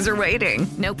bonuses are waiting.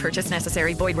 No purchase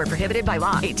necessary. Void where prohibited by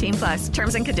law. 18+.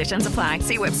 Terms and conditions apply.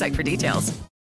 See website for details.